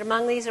 that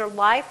among these are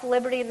life,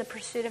 liberty, and the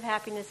pursuit of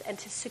happiness, and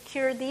to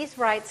secure these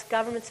rights,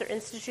 governments are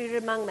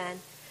instituted among men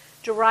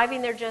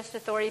deriving their just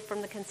authority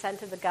from the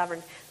consent of the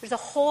governed. There's a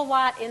whole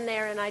lot in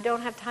there, and I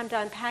don't have time to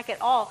unpack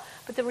it all.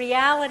 But the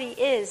reality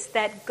is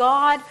that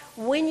God,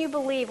 when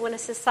a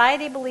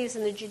society believes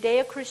in the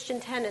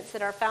Judeo-Christian tenets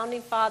that our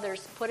founding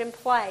fathers put in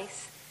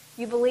place,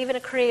 you believe in a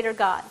creator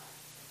God.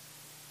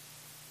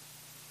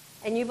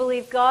 And you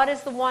believe God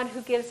is the one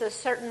who gives us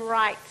certain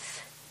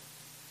rights.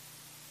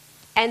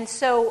 And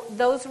so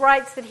those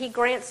rights that he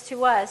grants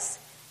to us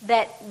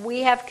that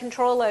we have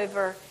control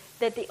over,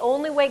 that the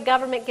only way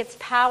government gets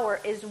power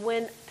is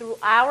when, through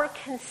our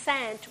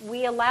consent,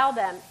 we allow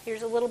them.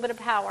 Here's a little bit of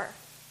power.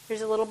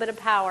 Here's a little bit of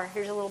power.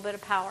 Here's a little bit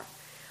of power.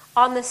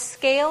 On the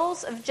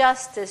scales of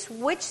justice,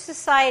 which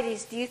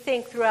societies do you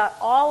think throughout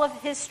all of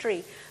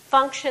history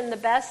function the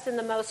best and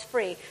the most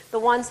free? The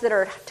ones that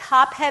are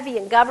top-heavy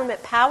in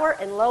government power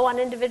and low on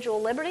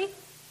individual liberty?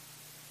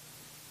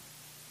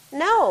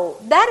 No,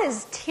 that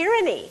is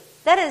tyranny.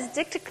 That is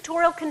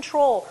dictatorial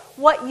control.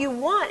 What you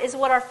want is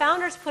what our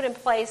founders put in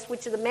place,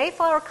 which is the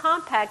Mayflower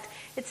Compact.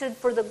 It's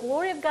for the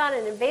glory of God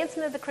and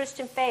advancement of the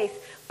Christian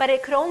faith, but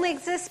it could only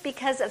exist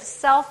because of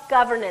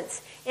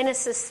self-governance. In a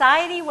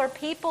society where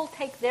people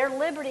take their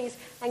liberties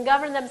and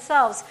govern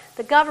themselves,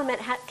 the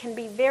government can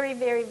be very,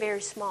 very,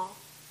 very small.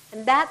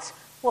 And that's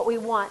what we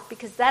want,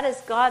 because that is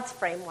God's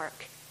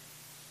framework.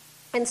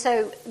 And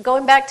so,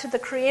 going back to the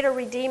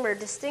Creator-Redeemer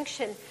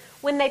distinction,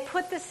 when they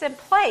put this in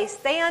place,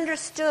 they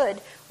understood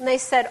when they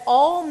said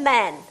all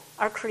men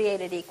are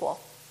created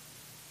equal.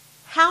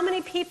 How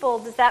many people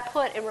does that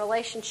put in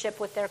relationship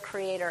with their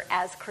Creator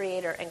as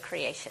Creator and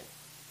creation?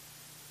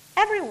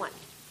 Everyone.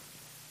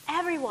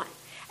 Everyone.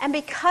 And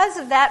because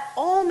of that,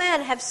 all men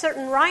have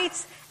certain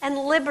rights and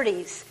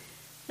liberties.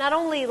 Not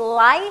only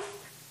life,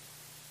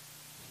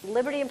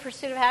 liberty and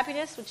pursuit of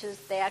happiness, which is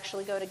they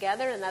actually go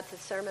together, and that's a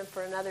sermon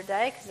for another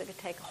day because it could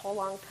take a whole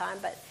long time.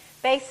 But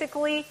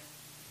basically,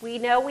 we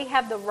know we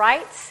have the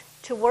rights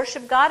to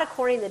worship God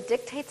according to the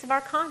dictates of our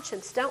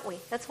conscience, don't we?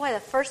 That's why the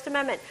First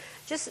Amendment,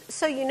 just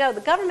so you know,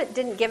 the government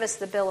didn't give us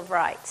the Bill of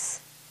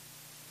Rights.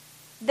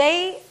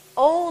 They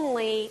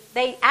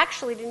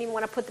actually didn't even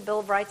want to put the Bill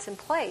of Rights in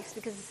place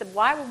because they said,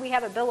 why would we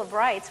have a Bill of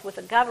Rights with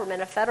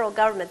a federal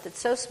government that's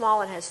so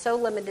small and has so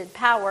limited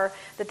power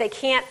that they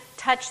can't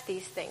touch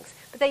these things?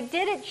 But they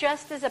did it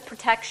just as a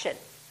protection.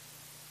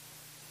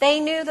 They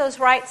knew those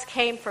rights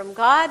came from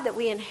God, that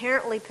we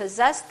inherently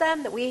possessed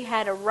them, that we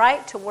had a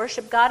right to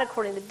worship God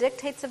according to the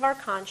dictates of our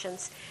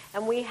conscience,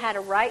 and we had a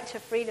right to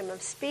freedom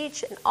of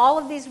speech and all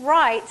of these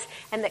rights,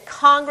 and that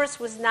Congress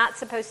was not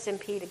supposed to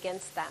impede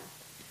against them.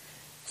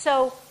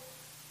 So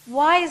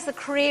why is the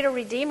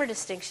Creator-Redeemer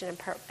distinction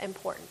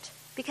important?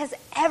 Because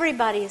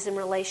everybody is in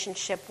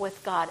relationship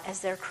with God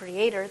as their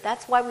Creator.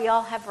 That's why we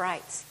all have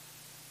rights.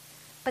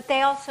 But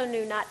they also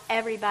knew not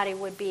everybody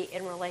would be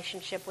in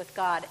relationship with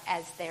God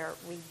as their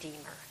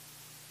Redeemer.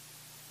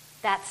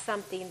 That's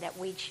something that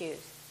we choose.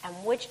 And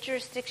which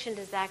jurisdiction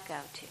does that go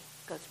to?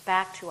 It goes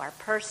back to our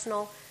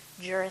personal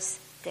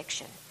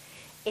jurisdiction.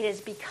 It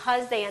is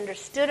because they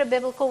understood a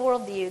biblical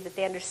worldview, that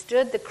they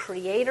understood the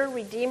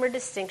Creator-Redeemer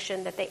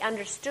distinction, that they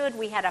understood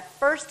we had a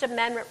First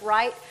Amendment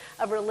right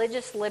of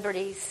religious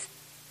liberties.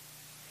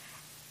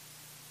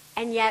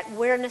 And yet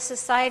we're in a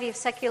society of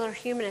secular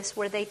humanists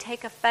where they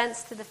take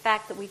offense to the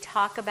fact that we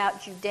talk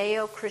about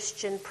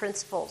Judeo-Christian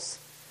principles.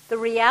 The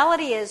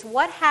reality is,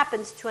 what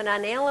happens to an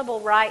unalienable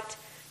right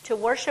to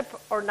worship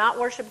or not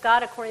worship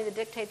God according to the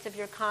dictates of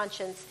your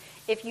conscience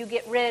if you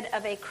get rid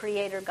of a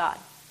Creator God?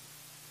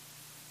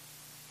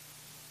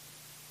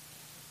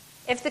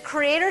 If the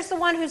Creator's the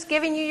one who's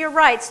giving you your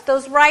rights,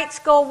 those rights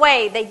go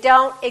away. They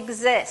don't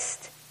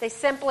exist. They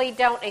simply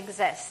don't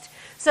exist.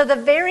 So the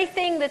very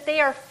thing that they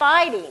are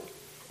fighting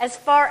as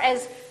far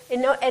as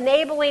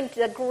enabling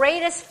the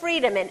greatest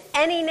freedom in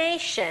any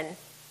nation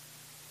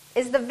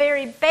is the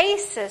very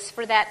basis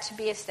for that to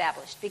be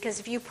established.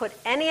 Because if you put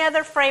any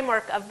other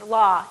framework of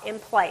law in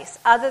place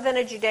other than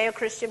a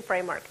Judeo-Christian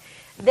framework,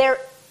 there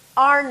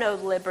are no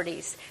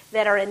liberties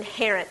that are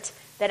inherent,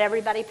 that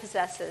everybody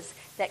possesses,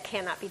 that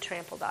cannot be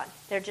trampled on.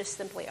 There just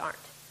simply aren't.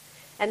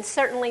 And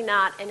certainly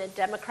not in a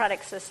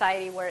democratic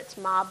society where it's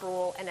mob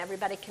rule and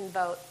everybody can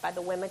vote by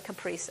the whim and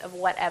caprice of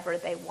whatever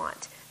they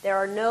want. There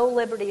are no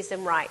liberties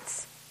and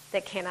rights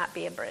that cannot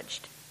be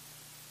abridged.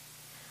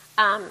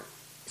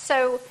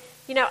 So,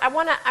 I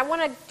want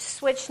to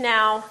switch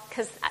now,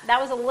 because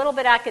that was a little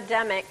bit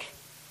academic.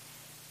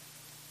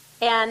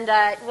 And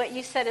what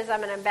you said is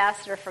I'm an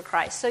ambassador for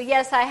Christ. So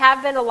yes, I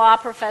have been a law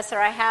professor.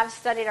 I have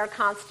studied our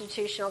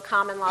constitutional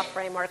common law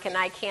framework, and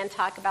I can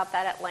talk about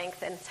that at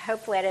length. And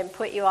hopefully I didn't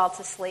put you all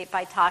to sleep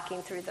by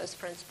talking through those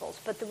principles.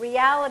 But the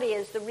reality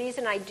is, the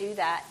reason I do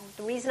that,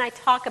 the reason I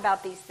talk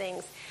about these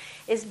things,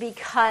 is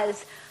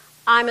because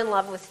I'm in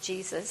love with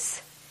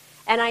Jesus.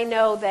 And I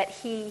know that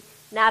he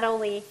not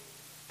only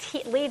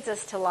leads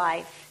us to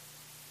life,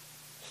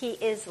 he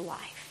is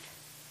life.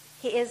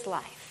 He is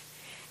life.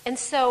 And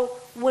so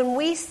when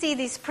we see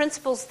these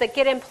principles that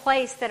get in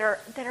place that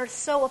are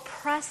so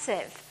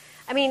oppressive,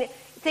 I mean,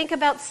 think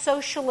about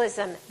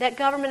socialism, that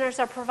government is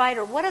our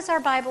provider. What does our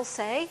Bible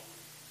say?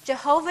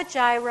 Jehovah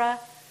Jireh,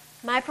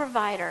 my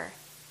provider.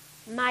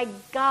 my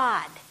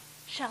God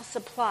shall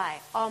supply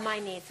all my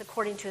needs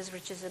according to his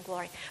riches and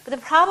glory. But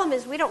the problem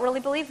is we don't really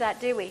believe that,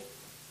 do we?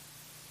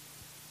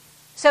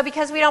 So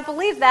because we don't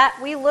believe that,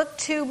 we look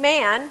to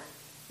man,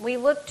 we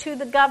look to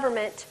the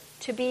government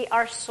to be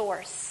our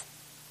source.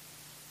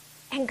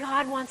 And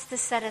God wants to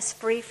set us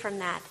free from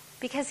that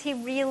because he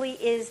really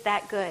is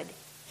that good.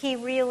 He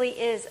really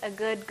is a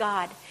good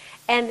God.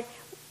 And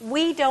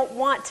we don't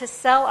want to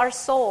sell our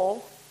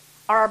soul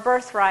or our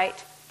birthright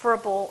for a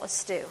bowl of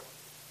stew.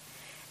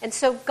 And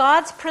so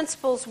God's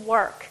principles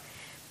work.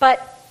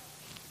 But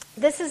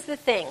this is the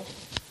thing.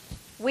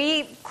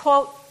 We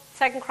quote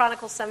 2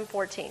 Chronicles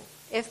 7:14.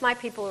 If my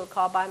people who are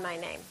called by my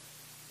name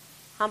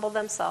humble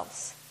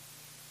themselves,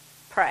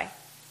 pray,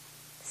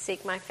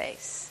 seek my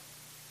face,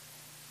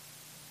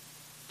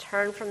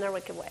 turn from their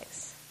wicked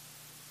ways.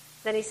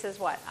 Then he says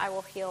what? I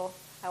will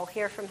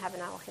hear from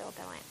heaven, I will heal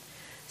their land.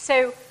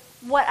 So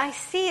what I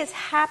see is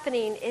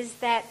happening is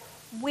that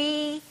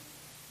we're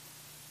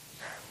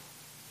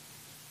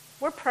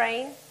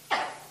praying,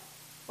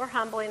 we're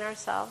humbling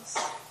ourselves.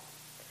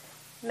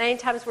 Many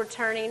times we're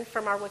turning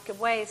from our wicked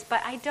ways,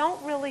 but I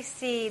don't really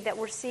see that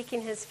we're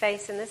seeking his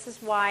face, and this is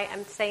why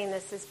I'm saying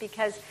this, is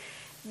because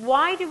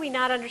why do we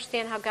not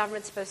understand how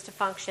government's supposed to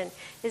function?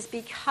 Is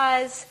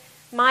because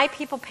my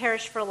people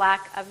perish for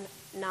lack of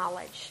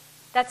knowledge.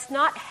 That's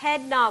not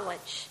head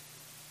knowledge.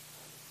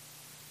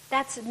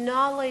 That's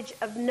knowledge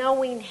of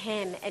knowing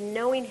him and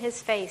knowing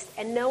his face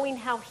and knowing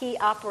how he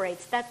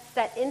operates. That's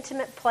that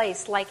intimate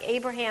place like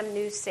Abraham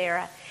knew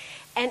Sarah.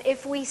 And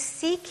if we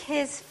seek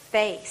his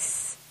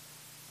face,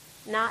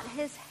 not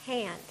his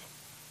hand,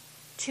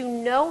 to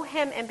know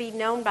him and be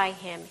known by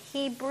him,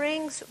 he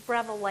brings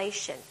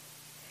revelation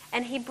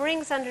and he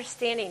brings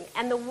understanding.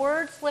 And the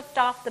words lift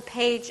off the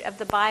page of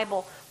the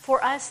Bible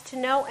for us to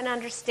know and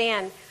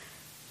understand.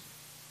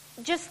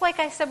 Just like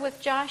I said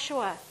with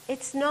Joshua,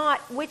 it's not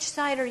which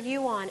side are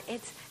you on,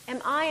 it's am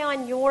I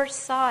on your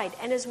side?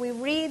 And as we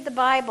read the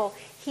Bible,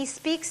 he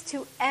speaks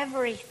to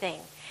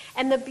everything.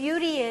 And the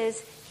beauty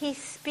is he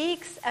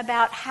speaks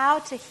about how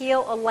to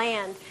heal a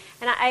land.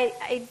 And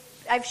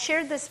I've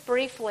shared this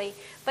briefly,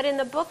 but in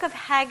the book of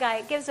Haggai,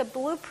 it gives a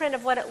blueprint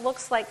of what it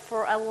looks like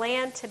for a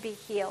land to be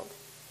healed.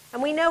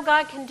 And we know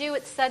God can do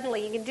it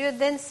suddenly. He can do it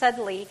then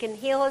suddenly. He can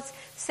heal us,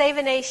 save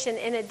a nation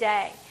in a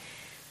day.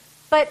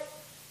 But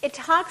it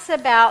talks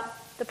about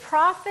the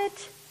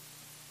prophet,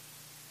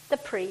 the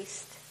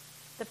priest,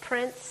 the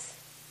prince,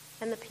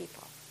 and the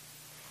people.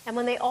 And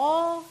when they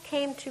all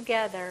came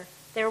together,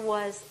 there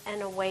was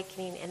an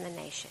awakening in the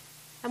nation.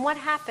 And what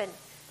happened?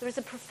 There was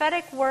a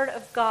prophetic word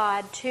of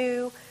God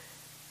to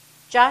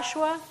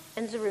Joshua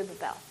and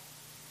Zerubbabel.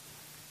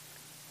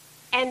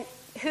 And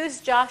who's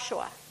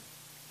Joshua?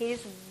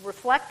 He's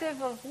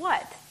reflective of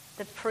what?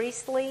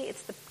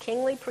 It's the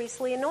kingly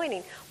priestly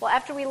anointing. Well,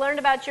 after we learned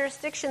about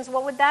jurisdictions,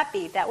 what would that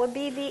be? That would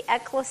be the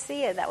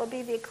ecclesia. That would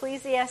be the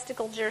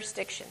ecclesiastical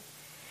jurisdiction.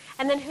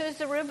 And then who's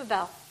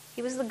Zerubbabel?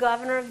 He was the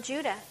governor of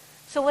Judah.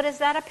 So what is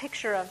that a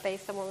picture of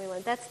based on what we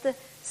learned? That's the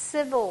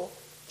civil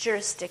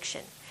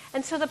jurisdiction.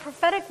 And so the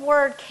prophetic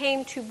word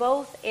came to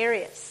both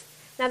areas.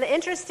 Now the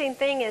interesting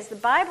thing is the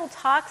Bible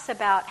talks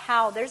about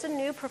how there's a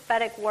new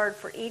prophetic word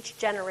for each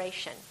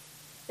generation.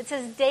 It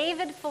says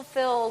David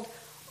fulfilled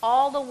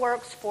all the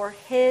works for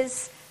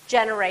his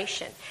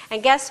generation.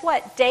 And guess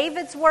what?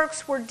 David's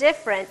works were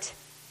different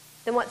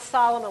than what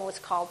Solomon was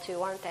called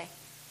to, aren't they?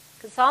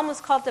 Because Solomon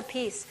was called to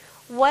peace.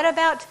 What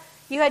about,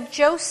 you had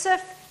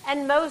Joseph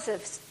and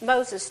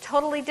Moses,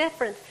 totally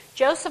different.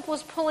 Joseph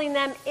was pulling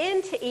them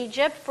into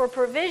Egypt for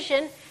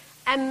provision,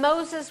 and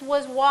Moses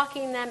was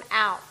walking them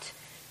out.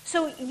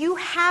 So you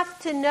have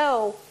to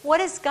know what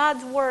is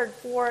God's word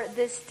for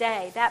this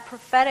day, that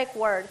prophetic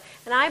word.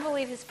 And I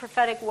believe his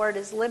prophetic word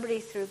is liberty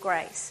through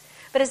grace.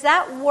 But as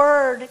that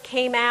word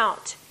came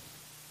out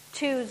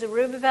to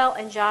Zerubbabel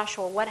and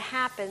Joshua, what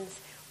happens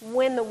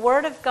when the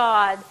word of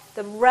God,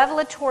 the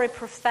revelatory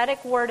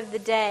prophetic word of the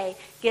day,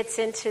 gets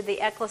into the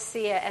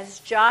ecclesia as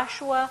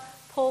Joshua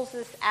pulls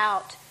this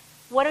out?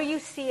 What do you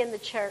see in the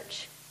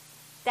church?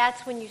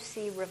 That's when you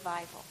see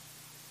revival.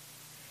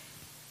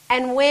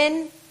 And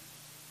when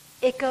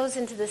it goes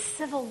into the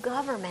civil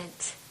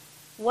government,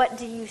 what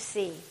do you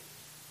see?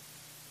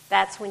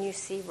 That's when you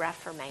see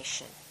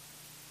reformation.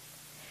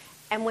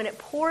 And when it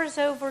pours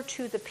over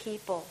to the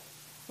people,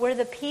 where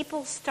the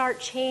people start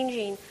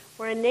changing,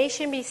 where a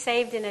nation be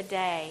saved in a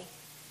day,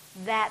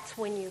 that's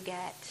when you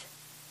get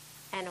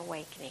an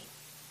awakening.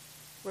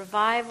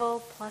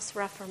 Revival plus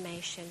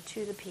reformation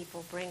to the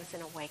people brings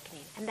an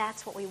awakening. And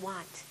that's what we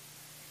want.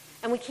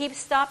 And we keep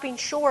stopping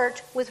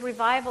short with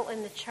revival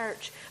in the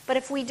church. But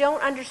if we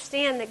don't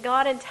understand that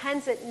God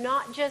intends it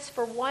not just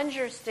for one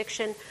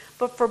jurisdiction,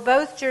 but for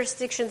both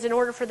jurisdictions in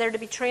order for there to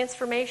be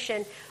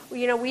transformation,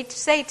 we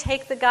say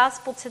take the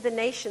gospel to the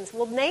nations.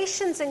 Well,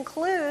 nations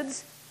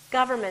includes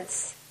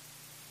governments.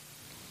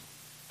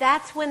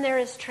 That's when there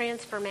is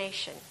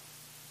transformation.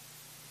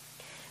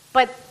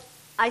 But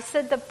I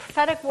said the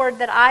prophetic word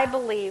that I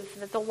believe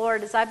that the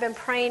Lord, as I've been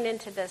praying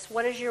into this,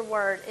 what is your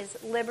word, is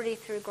liberty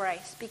through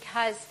grace.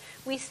 Because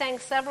we sang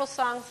several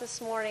songs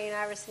this morning,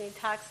 Iverson, he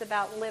talks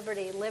about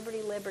liberty,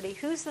 liberty, liberty.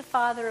 Who's the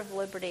father of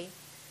liberty?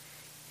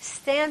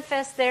 Stand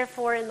fast,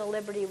 therefore, in the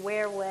liberty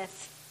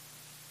wherewith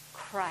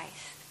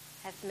Christ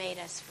hath made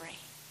us free.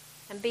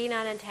 And be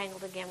not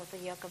entangled again with the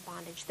yoke of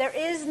bondage. There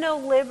is no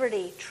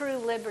liberty, true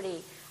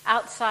liberty,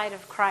 outside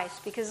of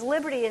Christ. Because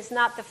liberty is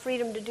not the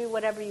freedom to do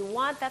whatever you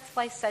want. That's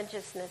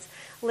licentiousness.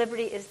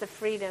 Liberty is the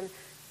freedom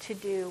to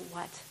do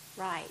what's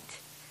right.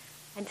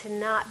 And to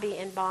not be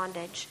in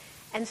bondage.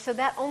 And so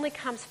that only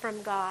comes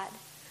from God.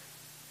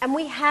 And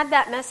we had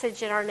that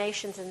message in our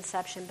nation's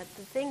inception. But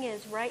the thing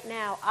is, right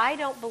now, I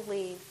don't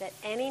believe that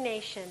any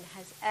nation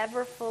has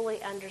ever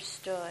fully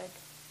understood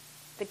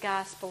the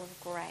gospel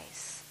of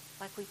grace,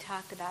 like we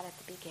talked about at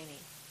the beginning.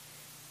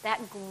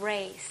 That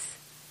grace,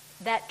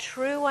 that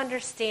true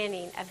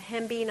understanding of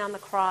him being on the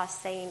cross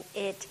saying,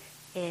 it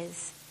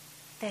is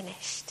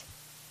finished.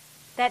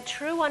 That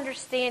true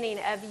understanding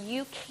of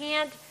you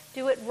can't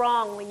do it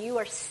wrong when you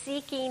are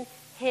seeking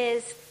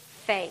his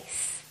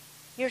face.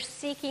 You're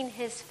seeking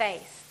his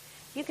face.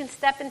 You can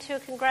step into a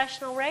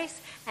congressional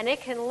race and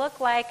it can look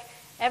like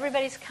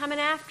everybody's coming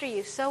after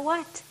you. So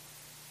what?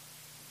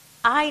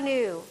 I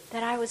knew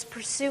that I was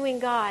pursuing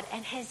God,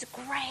 and his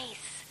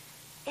grace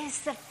is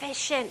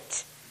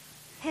sufficient.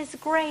 His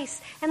grace.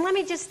 And let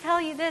me just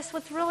tell you this,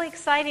 what's really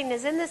exciting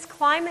is in this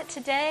climate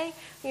today,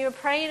 when you're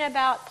praying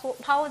about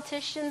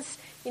politicians,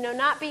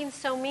 not being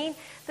so mean,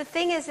 the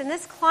thing is, in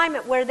this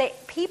climate where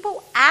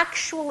people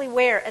actually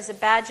wear as a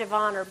badge of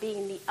honor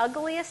being the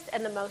ugliest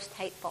and the most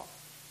hateful.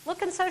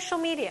 Look in social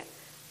media,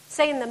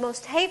 saying the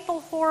most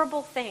hateful,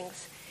 horrible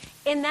things.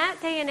 In that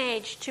day and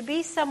age, to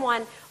be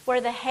someone where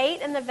the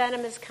hate and the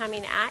venom is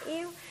coming at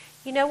you,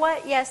 you know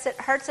what? Yes, it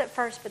hurts at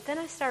first, but then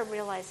I started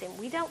realizing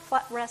we don't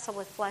wrestle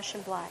with flesh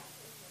and blood,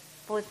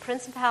 but with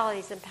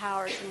principalities and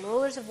powers and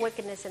rulers of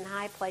wickedness in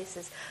high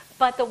places.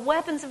 But the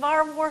weapons of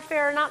our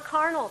warfare are not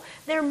carnal.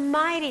 They're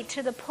mighty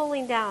to the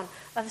pulling down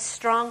of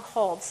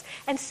strongholds.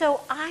 And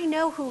so I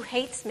know who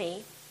hates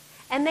me,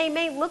 and they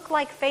may look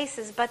like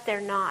faces, but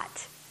they're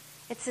not.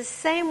 It's the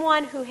same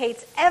one who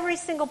hates every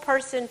single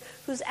person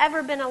who's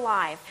ever been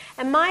alive.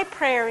 And my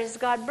prayer is,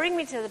 God, bring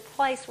me to the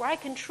place where I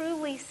can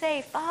truly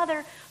say,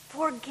 Father,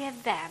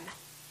 forgive them.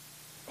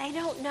 They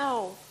don't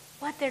know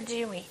what they're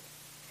doing.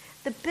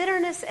 The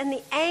bitterness and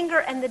the anger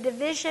and the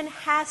division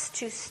has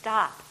to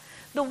stop.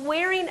 The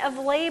wearing of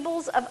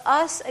labels of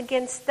us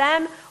against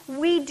them,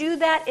 we do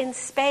that in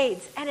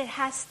spades, and it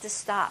has to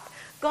stop.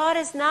 God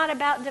is not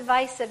about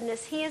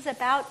divisiveness. He is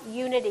about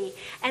unity.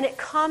 And it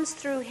comes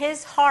through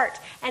his heart.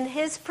 And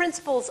his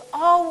principles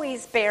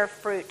always bear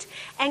fruit.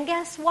 And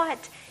guess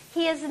what?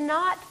 He is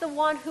not the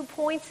one who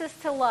points us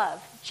to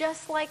love.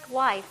 Just like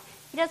life,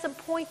 he doesn't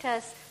point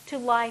us to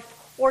life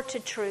or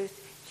to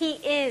truth. He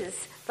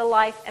is the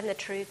life and the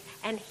truth.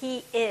 And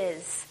he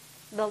is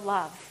the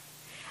love.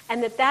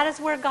 And that is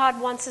where God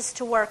wants us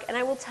to work. And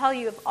I will tell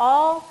you, of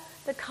all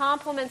the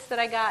compliments that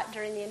I got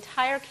during the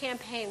entire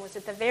campaign was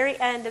at the very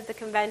end of the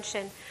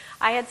convention.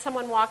 I had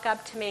someone walk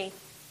up to me,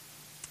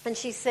 and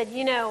she said,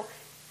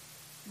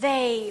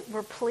 they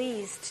were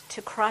pleased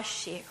to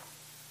crush you.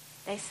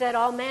 They said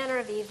all manner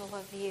of evil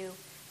of you.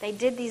 They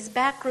did these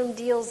backroom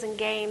deals and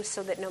games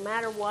so that no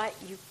matter what,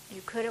 you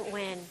couldn't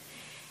win.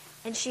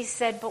 And she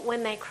said, but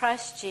when they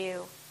crushed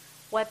you,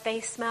 what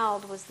they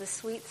smelled was the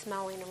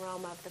sweet-smelling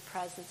aroma of the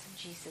presence of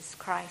Jesus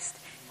Christ.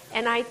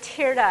 And I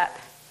teared up.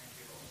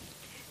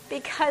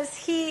 Because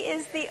he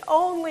is the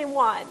only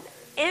one.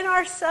 In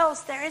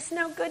ourselves, there is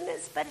no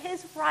goodness but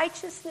his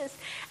righteousness.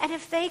 And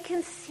if they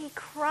can see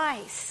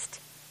Christ,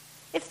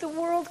 if the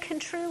world can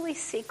truly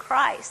see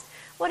Christ,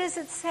 what does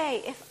it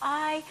say? If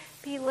I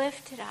be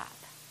lifted up,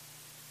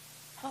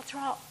 I'll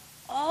draw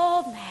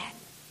all men.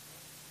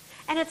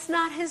 And it's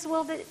not his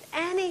will that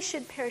any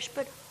should perish,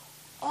 but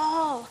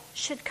all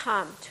should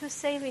come to a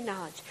saving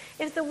knowledge.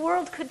 If the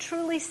world could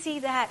truly see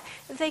that,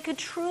 if they could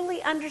truly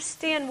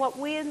understand what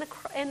we in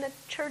the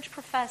church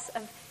profess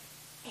of,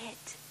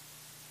 it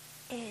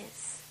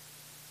is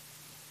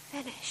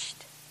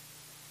finished.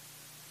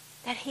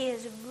 That he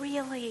is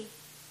really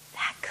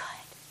that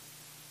good.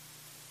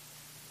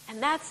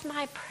 And that's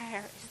my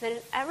prayer, is that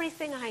in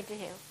everything I do,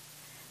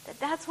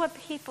 that's what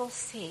people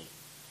see.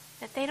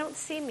 That they don't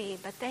see me,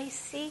 but they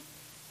see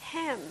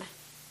him.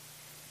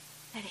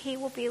 That he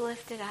will be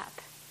lifted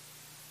up.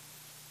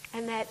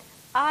 And that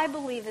I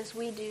believe as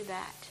we do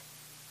that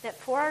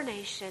for our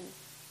nation,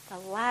 the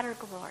latter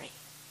glory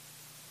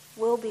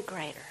will be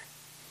greater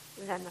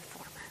than the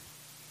former.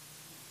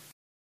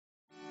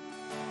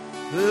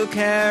 Who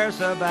cares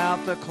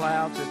about the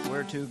clouds if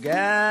we're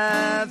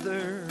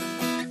together?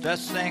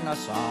 Just sing a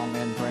song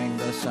and bring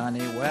the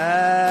sunny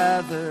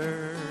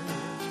weather.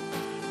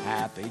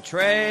 Happy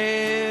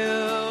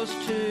trails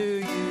to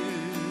you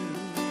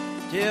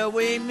till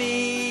we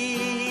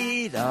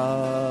meet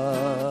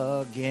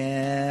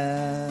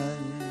again.